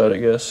on this side, I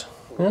guess.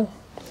 Yeah.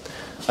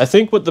 I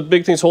think what the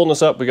big thing's holding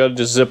us up, we gotta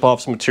just zip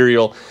off some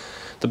material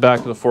the back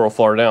of the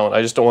 404 down.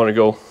 I just don't want to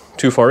go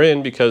too far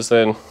in because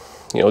then,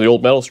 you know, the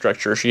old metal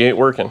structure, she ain't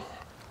working.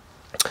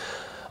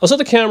 I'll set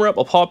the camera up,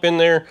 I'll pop in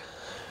there,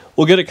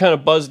 we'll get it kind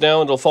of buzzed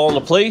down, it'll fall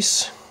into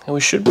place, and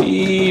we should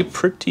be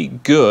pretty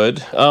good.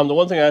 The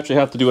one thing I actually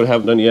have to do, what I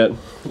haven't done yet,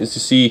 is to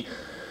see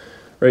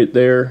right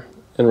there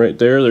and right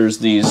there, there's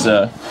these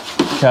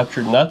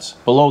captured nuts.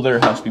 Below there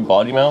has to be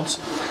body mounts.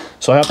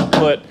 So I have to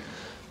put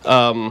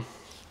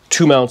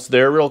 2 mounts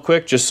there real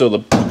quick, just so the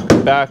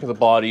back of the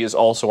body is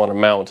also on a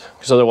mount.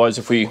 Because otherwise,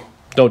 if we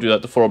don't do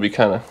that, the floor will be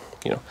kind of,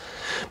 you know,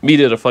 meet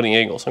at a funny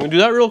angle. So I'm gonna do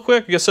that real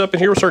quick, get set up in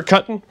here, we'll start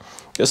cutting,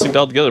 get this thing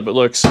dialed together, but it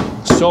looks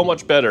so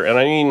much better. And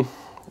I mean,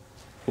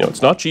 you know,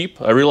 it's not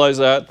cheap, I realize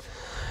that,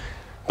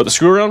 but the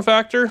screw around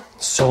factor,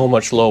 so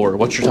much lower.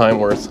 What's your time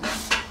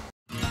worth?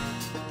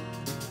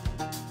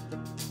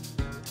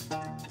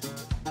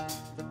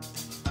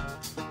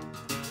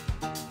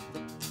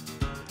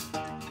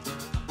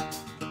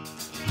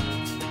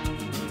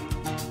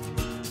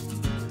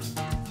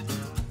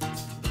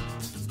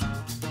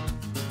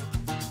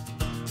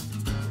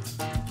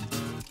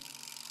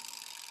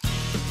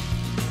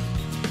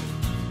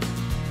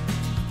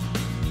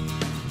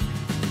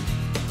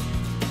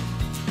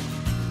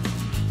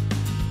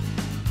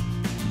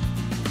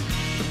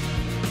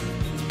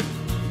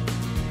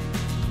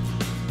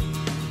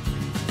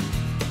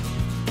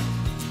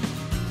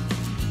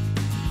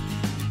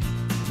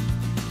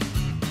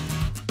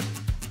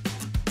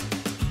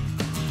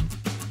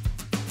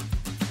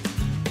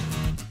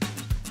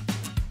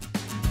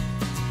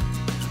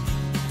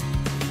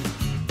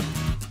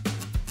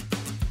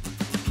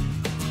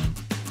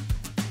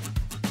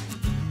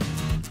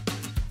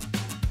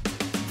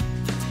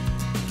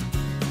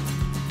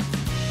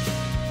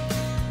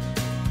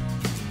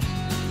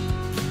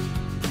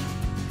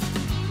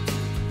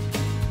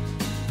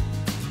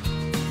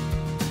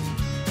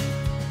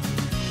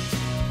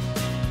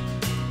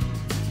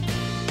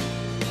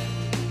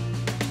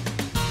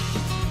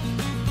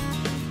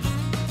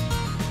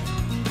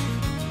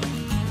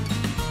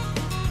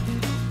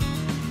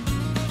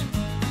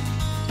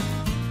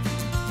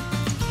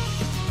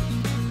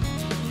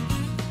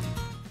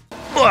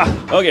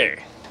 Okay,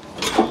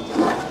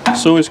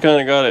 so we've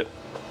kind of got it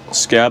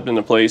scabbed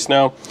into place.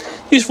 Now,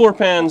 these floor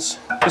pans,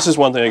 this is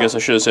one thing I guess I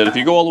should have said. If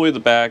you go all the way to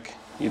the back,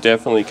 you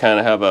definitely kind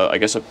of have a, I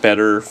guess, a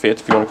better fit,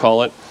 if you want to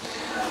call it.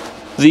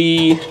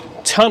 The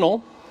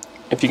tunnel,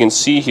 if you can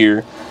see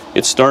here,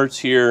 it starts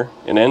here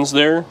and ends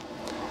there.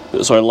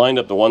 So I lined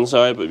up the one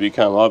side, but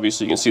become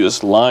obviously you can see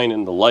this line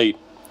in the light.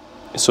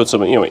 So it's a,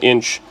 you know, an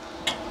inch,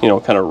 you know,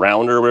 kind of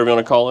rounder, or whatever you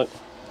want to call it.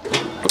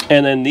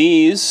 And then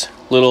these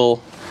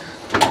little,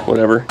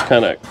 whatever,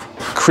 kind of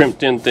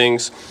crimped in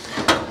things.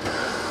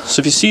 So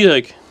if you see,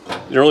 like,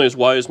 they're only as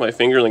wide as my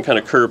finger and then kind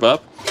of curve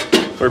up.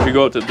 Or if you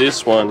go up to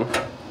this one,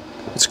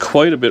 it's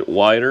quite a bit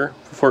wider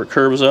before it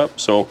curves up.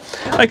 So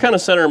I kind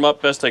of center them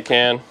up best I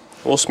can.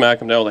 We'll smack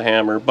them down with a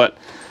hammer. But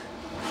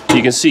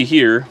you can see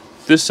here,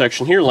 this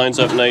section here lines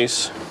up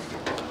nice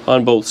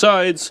on both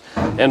sides.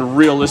 And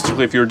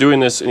realistically, if you were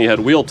doing this and you had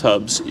wheel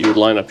tubs, you would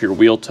line up your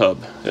wheel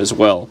tub as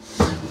well.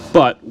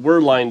 But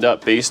we're lined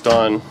up based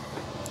on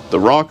the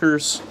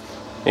rockers,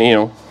 and, you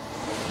know,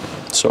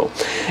 so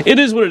it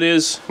is what it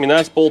is. I mean,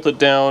 that's bolted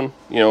down.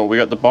 You know, we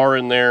got the bar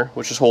in there,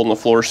 which is holding the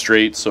floor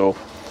straight. So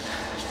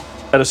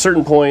at a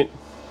certain point,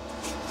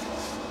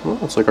 well,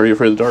 it's like, are you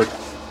afraid of the dark?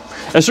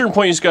 At a certain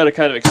point, you just got to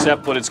kind of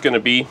accept what it's going to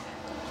be.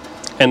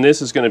 And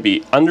this is going to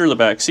be under the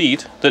back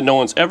seat that no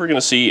one's ever going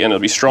to see, and it'll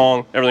be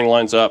strong. Everything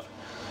lines up.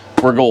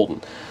 We're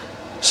golden.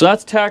 So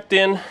that's tacked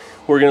in.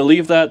 We're going to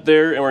leave that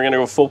there, and we're going to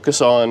go focus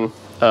on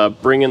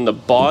bringing the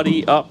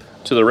body up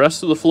to the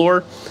rest of the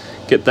floor,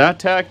 get that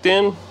tacked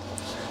in.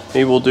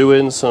 Maybe we'll do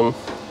in some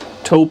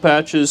toe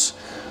patches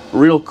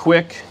real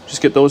quick,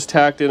 just get those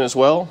tacked in as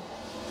well,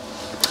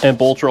 and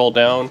bolt her all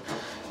down,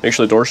 make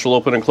sure the doors will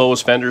open and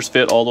close, fenders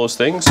fit, all those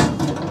things.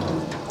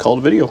 Call it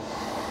a video.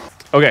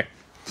 Okay,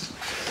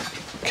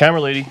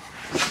 camera lady,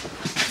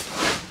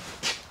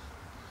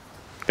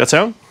 got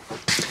sound?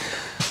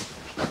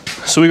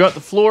 So we got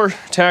the floor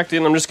tacked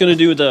in. I'm just going to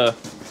do the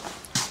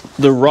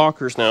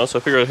rockers now, so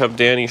I figured I'd have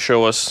Danny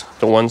show us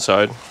the one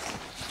side.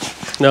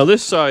 Now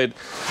this side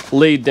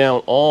laid down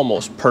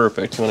almost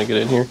perfect. You want to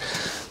get in here?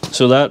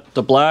 So that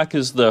the black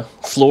is the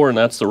floor and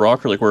that's the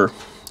rocker. Like we're,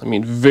 I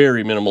mean,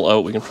 very minimal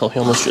out. We can probably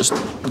almost just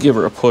give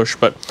her a push.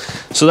 But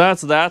so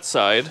that's that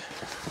side,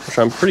 which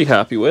I'm pretty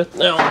happy with.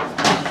 Now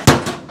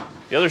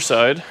the other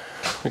side,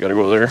 we got to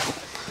go there.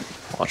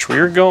 Watch where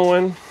you're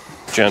going.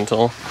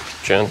 Gentle,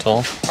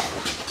 gentle.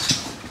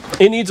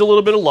 it needs a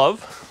little bit of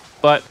love,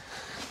 but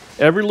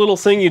every little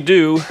thing you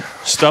do,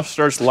 stuff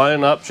starts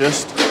lining up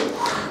just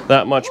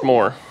that much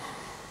more.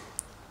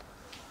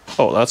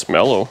 Oh, that's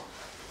mellow,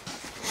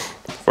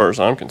 as far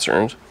as I'm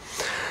concerned.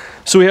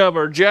 So we have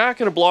our jack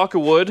and a block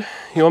of wood.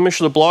 You want to make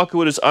sure the block of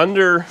wood is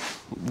under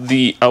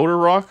the outer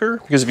rocker,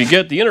 because if you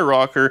get the inner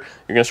rocker,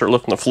 you're going to start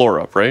lifting the floor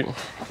up, right?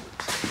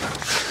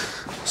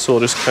 So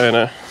we'll just kind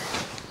of,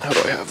 how do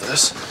I have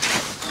this?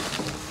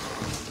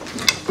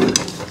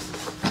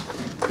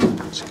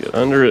 Let's get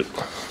under it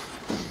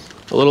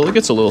a little. It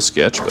gets a little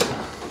sketch, but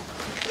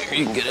here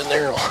you can get in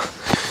there.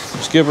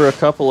 Just give her a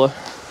couple of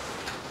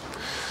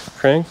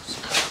cranks.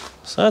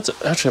 So that's,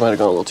 actually I might have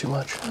gone a little too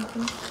much.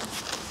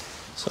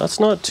 So that's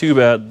not too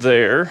bad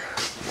there.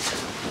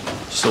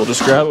 So we'll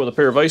just grab it with a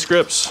pair of vice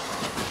grips.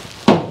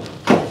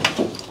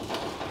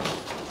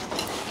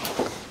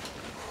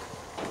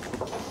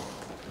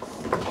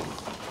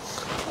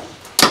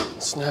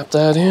 Snap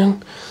that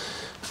in.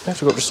 I have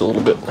to go up just a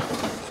little bit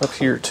up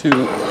here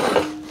too.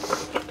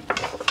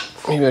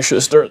 Maybe I should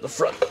have started at the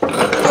front.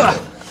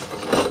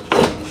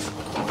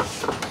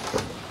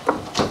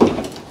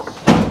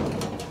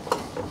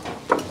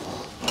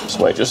 This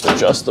might just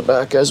adjust the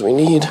back as we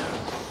need.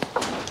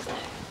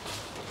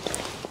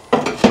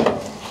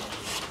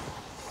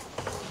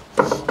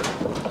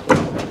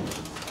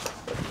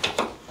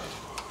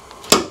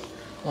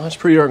 Well, that's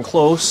pretty darn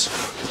close.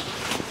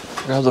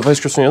 Grab the vice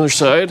grips on the other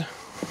side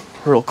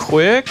real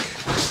quick.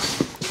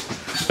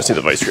 Just need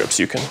the vice grips.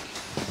 You can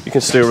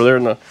stay over there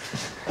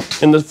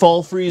in the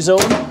fall free zone.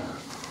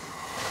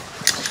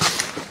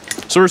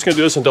 So we're just gonna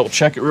do this and double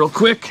check it real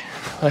quick.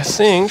 I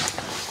think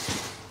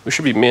we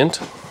should be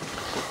mint.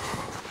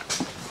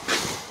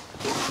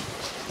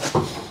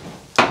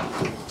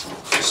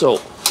 So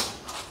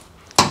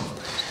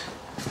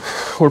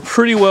we're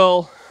pretty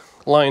well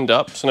lined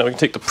up. So now we can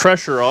take the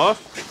pressure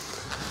off.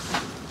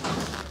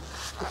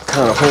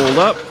 Kind of hold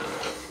up.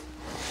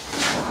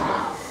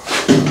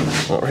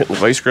 Oh, we're hitting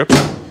the vice grip.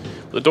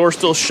 The door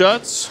still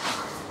shuts,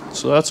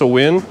 so that's a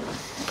win.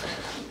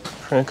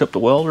 Crank up the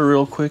welder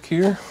real quick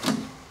here.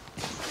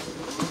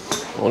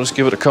 We'll just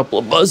give it a couple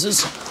of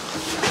buzzes.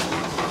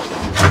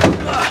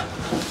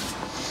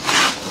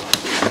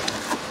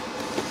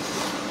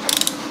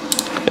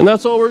 And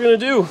that's all we're gonna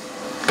do.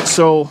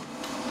 So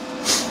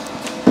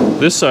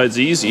this side's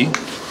easy.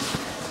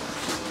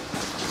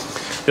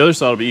 The other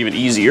side will be even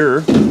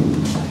easier.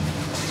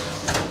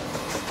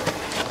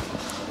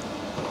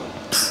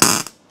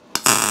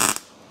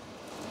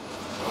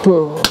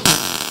 Oh,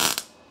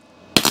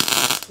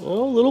 a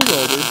little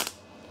welder.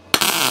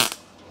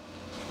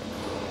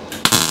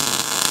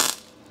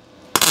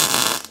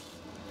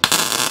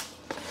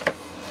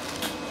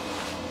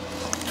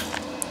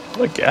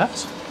 Like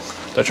gas?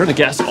 Did I turn the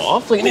gas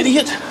off like an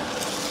idiot?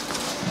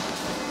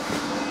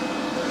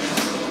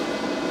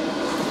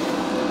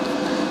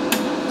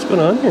 What's going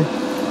on here?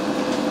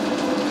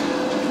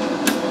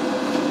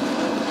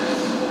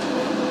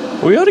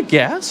 Are we out of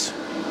gas?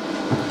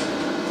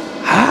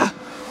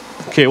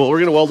 Okay, well, we're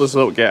gonna weld this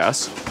without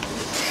gas.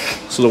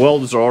 So the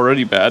welds are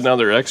already bad, now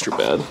they're extra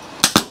bad.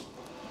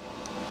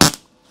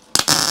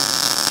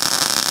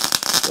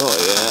 Oh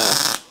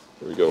yeah,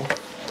 there we go.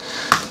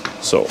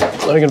 So,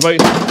 I can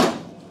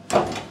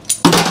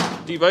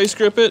de-vice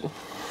grip it.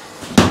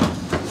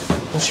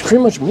 And she's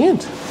pretty much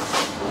mint.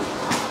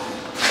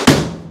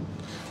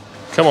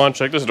 Come on,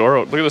 check this door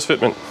out. Look at this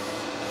fitment.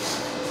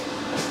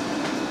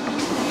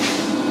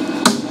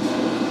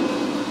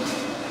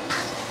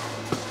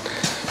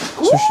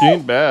 So she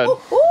ain't bad. Ooh.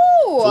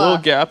 It's a little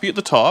gappy at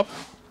the top.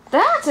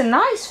 That's a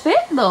nice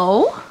fit,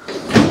 though.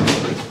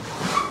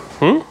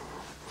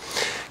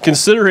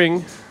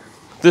 Considering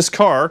this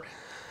car,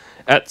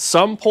 at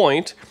some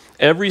point,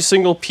 every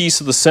single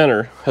piece of the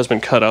center has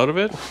been cut out of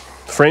it.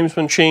 Frame's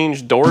been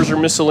changed, doors are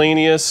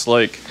miscellaneous,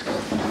 like,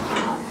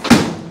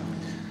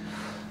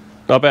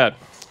 not bad.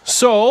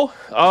 So,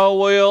 I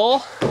will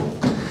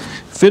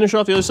finish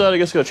off the other side. I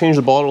guess I gotta change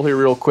the bottle here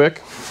real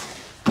quick.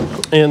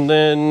 And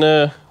then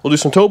we'll do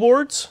some toe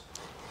boards.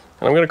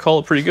 And I'm gonna call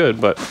it pretty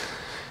good, but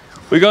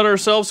we got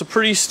ourselves a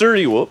pretty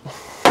sturdy,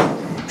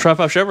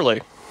 Trap-Off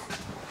Chevrolet.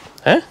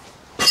 Huh?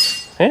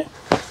 Huh?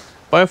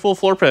 Buy a full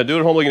floor pad, do it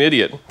at home like an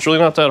idiot. It's really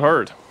not that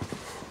hard.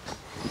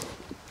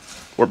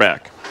 We're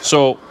back.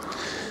 So,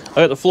 I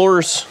got the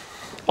floors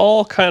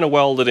all kind of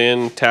welded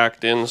in,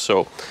 tacked in,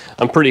 so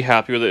I'm pretty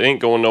happy with it. It ain't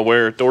going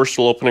nowhere. Doors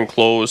still open and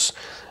close.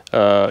 You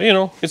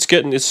know,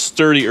 it's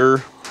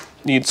sturdier.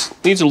 Needs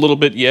a little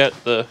bit yet.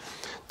 The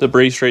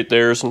brace right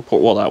there is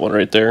important. Well, that one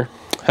right there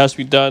has to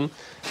be done,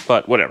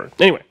 but whatever.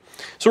 Anyway,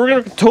 so we're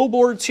gonna toe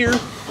boards here.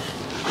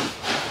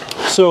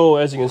 So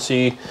as you can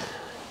see,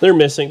 they're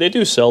missing. They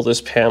do sell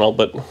this panel,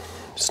 but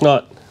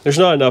there's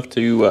not enough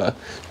to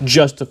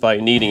justify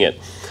needing it.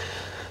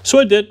 So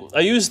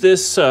I used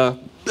this in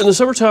the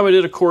summertime. I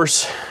did a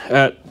course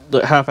at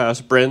the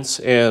Half-Ass Brents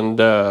and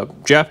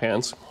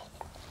Japans,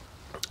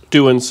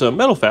 doing some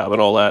metal fab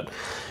and all that,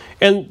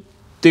 and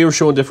they were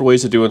showing different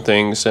ways of doing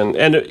things, and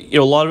you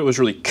know, a lot of it was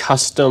really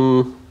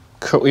custom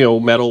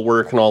metal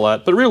work and all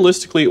that. But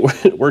realistically,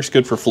 it works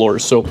good for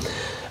floors. So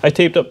I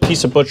taped up a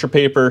piece of butcher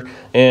paper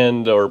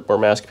and or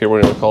masking paper,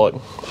 whatever you call it,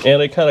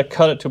 and I kind of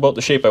cut it to about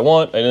the shape I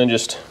want. I then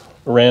just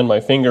ran my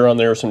finger on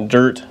there with some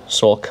dirt,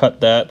 so I'll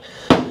cut that.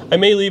 I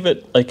may leave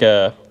it like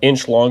an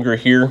inch longer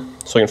here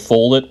so I can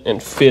fold it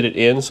and fit it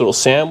in so it'll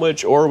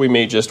sandwich, or we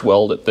may just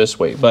weld it this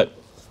way. But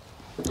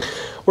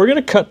we're going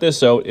to cut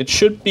this out. It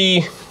should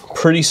be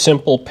pretty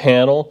simple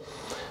panel,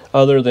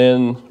 other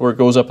than where it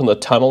goes up in the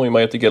tunnel. We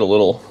might have to get a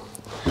little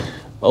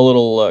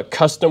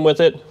custom with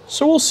it.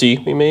 So we'll see.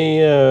 We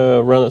may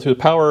run it through the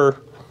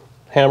power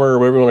hammer, or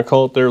whatever you want to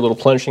call it there, a little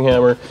plenishing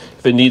hammer,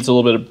 if it needs a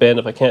little bit of bend,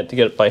 if I can't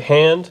get it by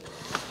hand.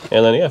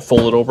 And then, yeah,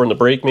 fold it over in the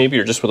brake maybe,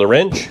 or just with a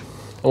wrench.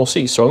 And we'll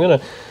see. So I'm going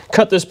to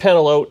cut this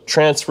panel out,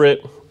 transfer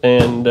it,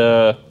 and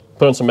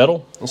put on some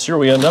metal, and see what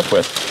we end up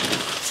with.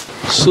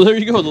 So there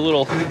you go, the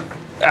little, you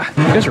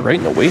guys are right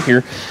in the way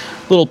here.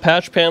 Little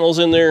patch panels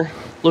in there.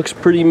 Looks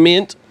pretty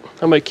mint.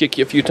 I might kick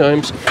you a few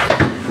times.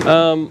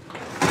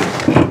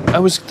 I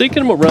was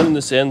thinking about running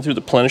this end through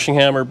the plenishing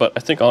hammer, but I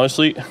think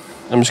honestly,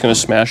 I'm just going to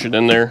smash it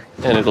in there,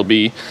 and it'll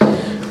be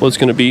what it's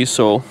going to be.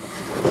 So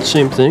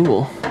same thing,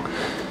 we'll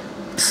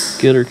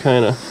get her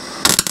kind of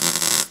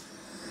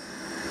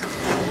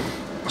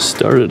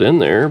started in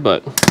there,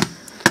 but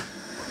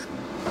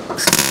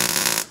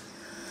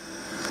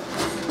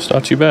it's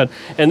not too bad.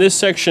 And this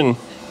section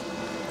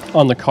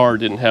on the car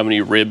didn't have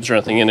any ribs or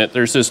anything in it.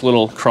 There's this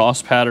little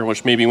cross pattern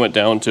which maybe went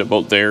down to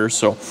about there,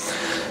 so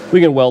we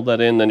can weld that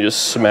in, then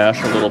just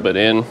smash a little bit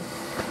in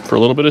for a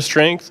little bit of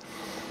strength.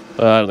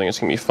 I don't think it's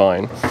gonna be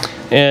fine.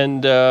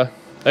 And I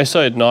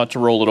decided not to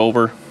roll it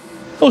over,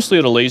 mostly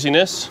out of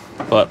laziness,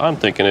 but I'm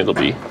thinking it'll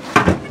be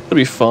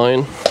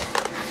fine.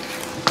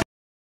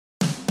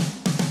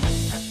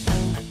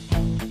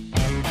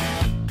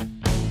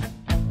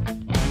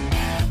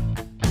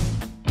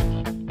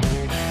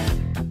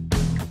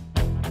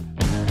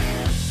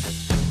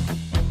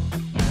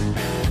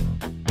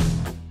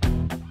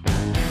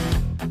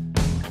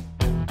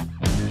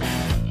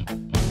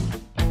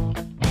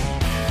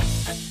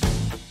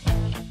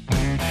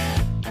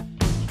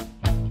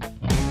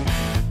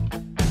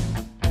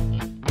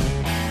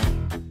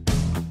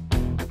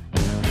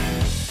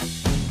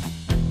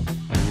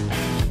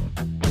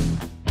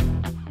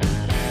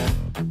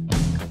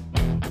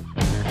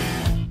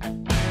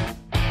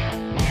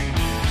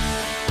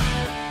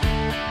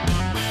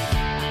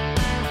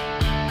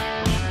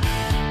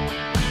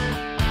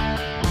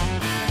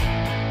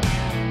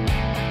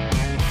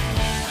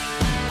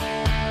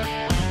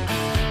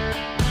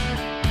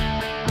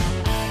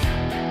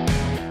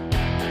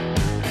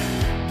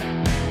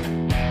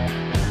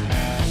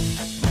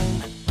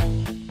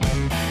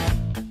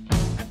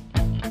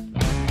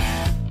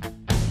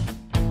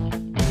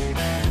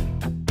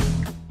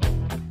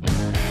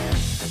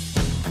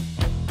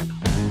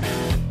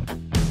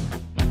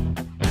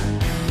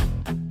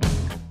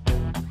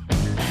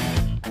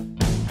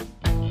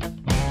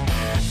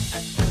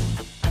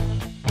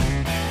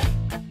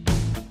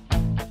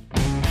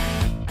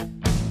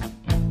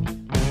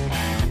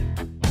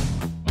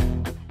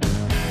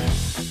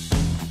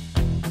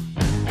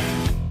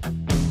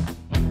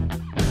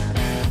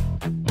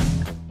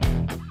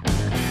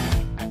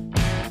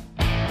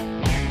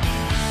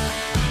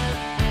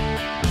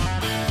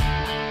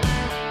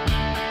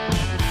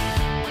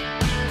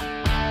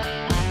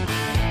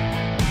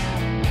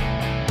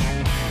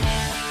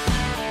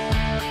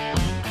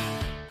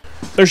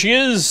 There she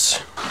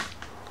is.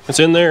 It's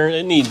in there.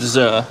 It needs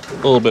a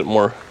little bit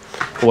more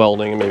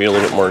welding and maybe a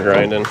little bit more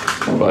grinding,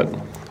 but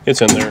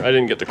it's in there. I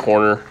didn't get the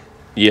corner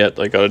yet.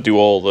 I got to do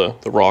all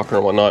the rocker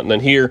and whatnot. And then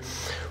here,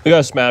 we got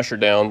to smash her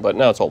down, but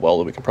now it's all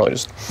welded. We can probably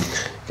just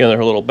get in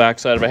her little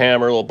backside of a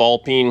hammer, a little ball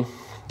peen,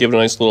 give it a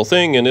nice little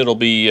thing, and it'll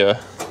be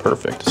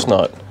perfect. It's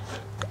not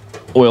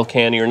oil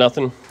canny or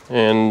nothing.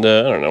 And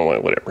I don't know,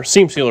 whatever.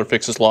 Seam sealer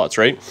fixes lots,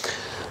 right?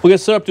 We'll get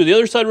set up to the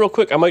other side real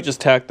quick. I might just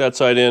tack that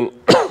side in,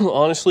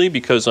 honestly,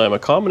 because I'm a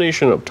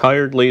combination of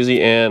tired,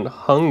 lazy, and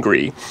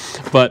hungry.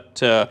 But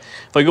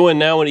if I go in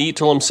now and eat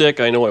till I'm sick,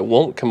 I know I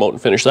won't come out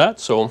and finish that.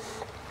 So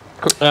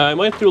I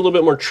might do a little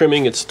bit more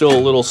trimming. It's still a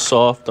little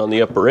soft on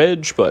the upper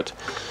edge, but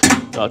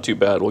not too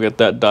bad. We'll get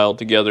that dialed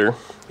together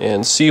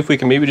and see if we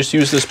can maybe just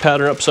use this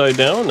pattern upside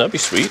down. That'd be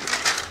sweet.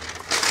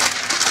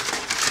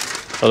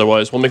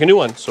 Otherwise, we'll make a new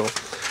one. So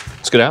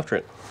let's get after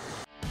it.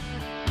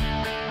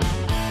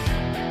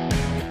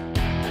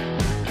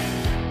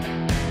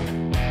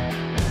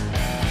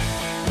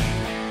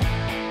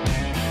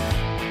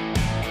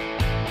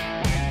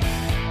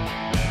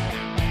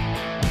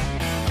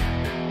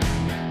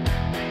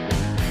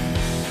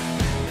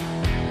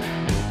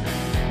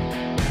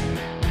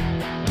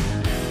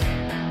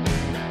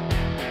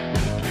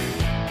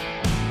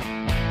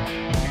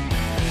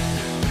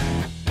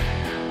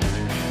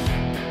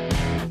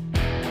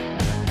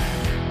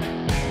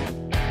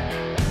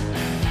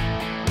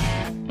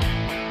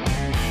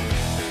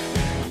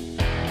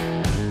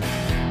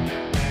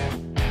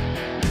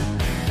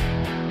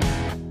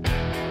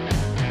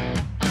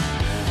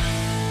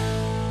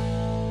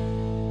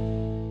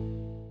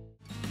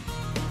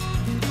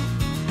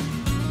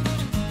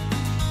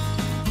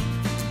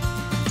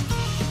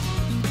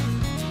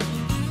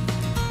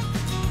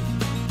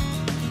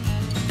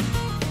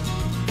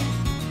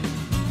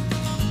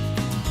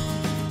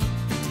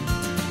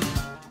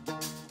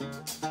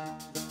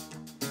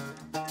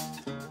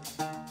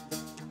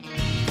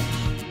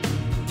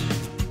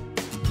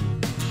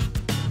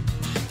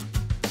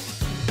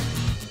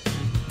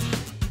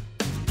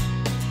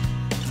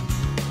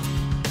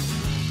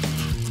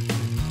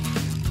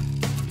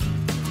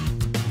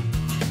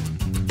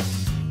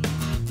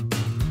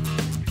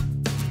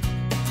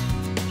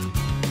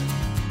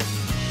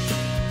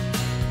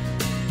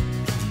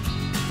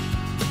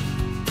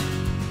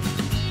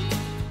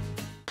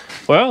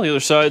 Well, the other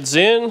side's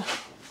in.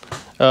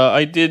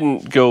 I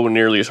didn't go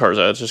nearly as hard as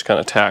that. It's just kind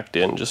of tacked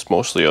in, just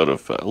mostly out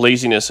of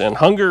laziness and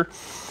hunger.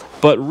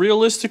 But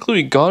realistically,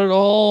 we got it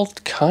all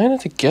kind of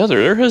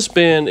together. There has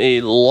been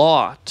a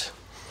lot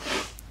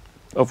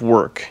of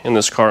work in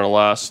this car in the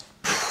last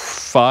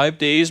 5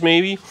 days,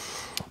 maybe.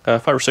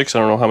 5 or 6, I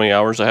don't know how many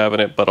hours I have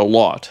in it, but a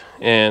lot.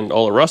 And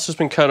all the rust has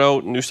been cut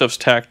out, new stuff's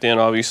tacked in,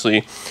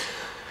 obviously.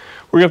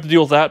 We're gonna have to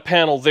deal with that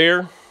panel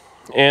there.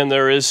 And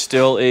there is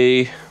still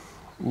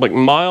like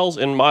miles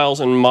and miles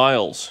and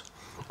miles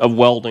of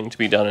welding to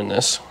be done in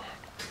this.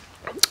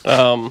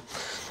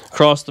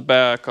 Across the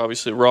back,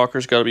 obviously, the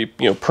rocker's got to be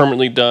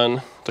permanently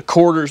done. The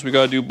quarters, we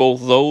got to do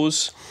both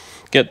those,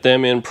 get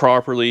them in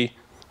properly.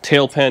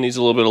 Tail pan needs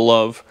a little bit of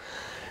love.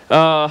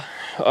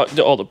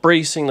 All the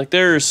bracing, like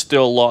there's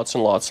still lots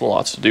and lots and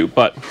lots to do.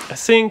 But I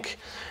think,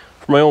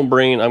 for my own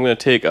brain, I'm going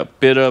to take a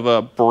bit of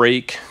a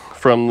break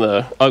from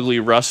the ugly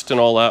rust and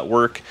all that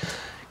work,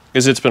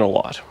 because it's been a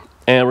lot.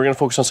 And we're going to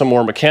focus on some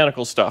more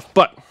mechanical stuff.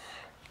 But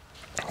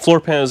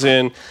floor pan is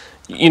in.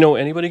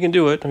 Anybody can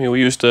do it. I mean, we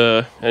used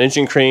an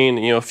engine crane,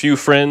 a few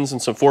friends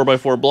and some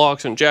 4x4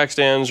 blocks and jack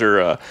stands, or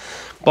a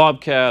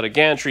bobcat, a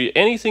gantry.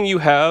 Anything you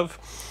have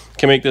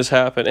can make this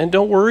happen. And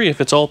don't worry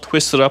if it's all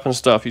twisted up and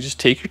stuff. You just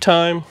take your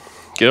time,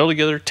 get it all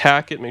together,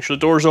 tack it, make sure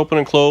the doors open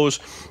and close,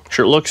 make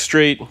sure it looks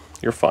straight.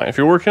 You're fine. If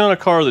you're working on a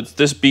car that's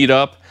this beat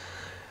up,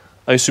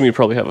 I assume you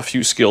probably have a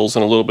few skills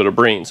and a little bit of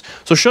brains.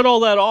 So shut all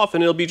that off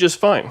and it'll be just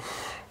fine.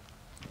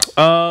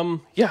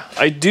 Yeah,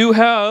 I do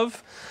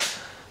have...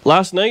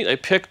 Last night, I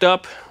picked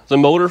up the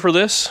motor for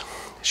this.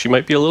 She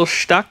might be a little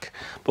stuck,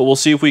 but we'll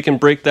see if we can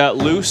break that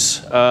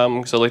loose,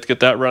 because I'd like to get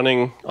that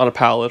running on a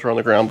pallet or on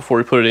the ground before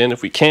we put it in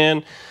if we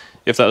can.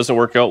 If that doesn't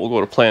work out, we'll go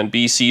to plan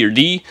B, C, or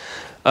D.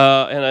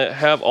 And I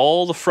have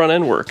all the front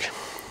end work,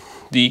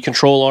 the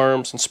control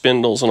arms and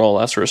spindles and all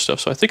that sort of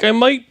stuff. So I think I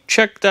might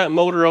check that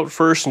motor out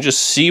first and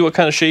just see what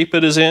kind of shape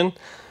it is in.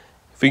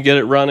 If we get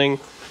it running,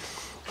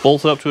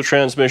 bolt it up to a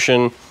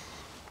transmission,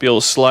 be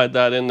able to slide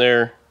that in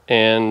there,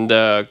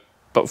 and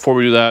but before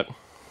we do that,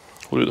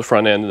 we'll do the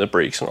front end and the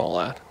brakes and all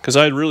that. Because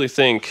I really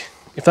think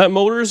if that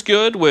motor is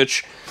good,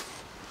 which,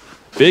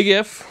 big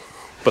if,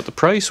 but the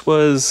price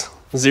was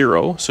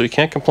 $0, so you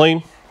can't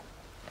complain.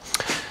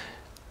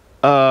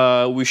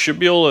 We should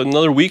be able to,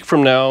 another week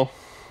from now,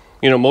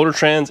 motor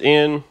trans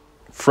in,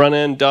 front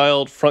end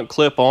dialed, front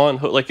clip on,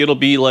 like it'll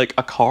be like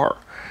a car.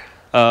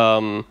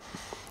 And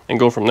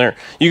go from there.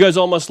 You guys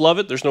all must love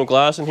it. There's no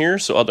glass in here,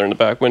 so other than the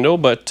back window,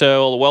 but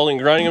all the welding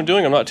and grinding I'm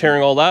doing, I'm not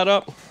tearing all that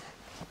up.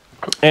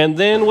 And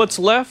then what's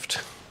left,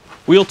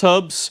 wheel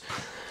tubs,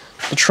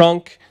 the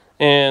trunk,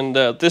 and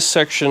this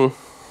section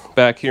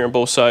back here on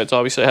both sides.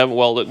 Obviously I haven't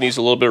welded, it needs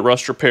a little bit of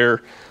rust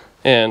repair,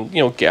 and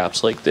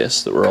gaps like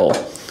this that were all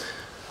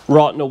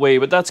rotten away,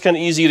 but that's kind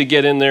of easy to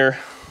get in there,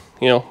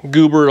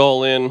 goober it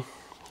all in,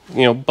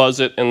 buzz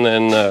it, and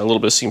then a little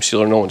bit of seam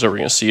sealer, no one's ever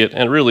going to see it,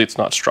 and really it's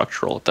not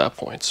structural at that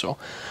point. So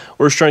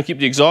we're just trying to keep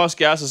the exhaust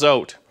gases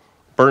out,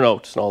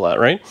 burnout and all that,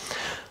 right?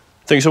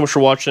 Thank you so much for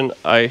watching.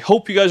 I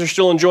hope you guys are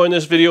still enjoying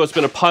this video. It's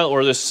been a pile,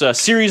 or this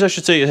series, I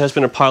should say. It has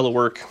been a pile of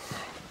work.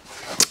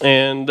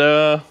 And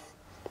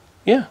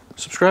yeah,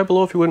 subscribe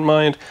below if you wouldn't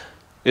mind.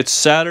 It's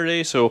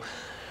Saturday, so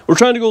we're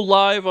trying to go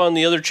live on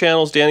the other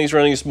channels. Danny's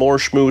running his more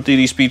schmoo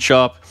DD Speed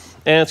Shop,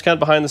 and it's kind of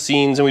behind the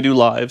scenes, and we do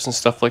lives and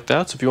stuff like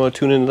that. So if you want to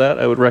tune into that,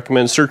 I would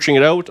recommend searching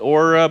it out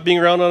or being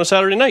around on a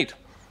Saturday night.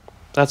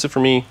 That's it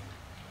for me.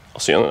 I'll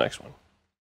see you on the next one.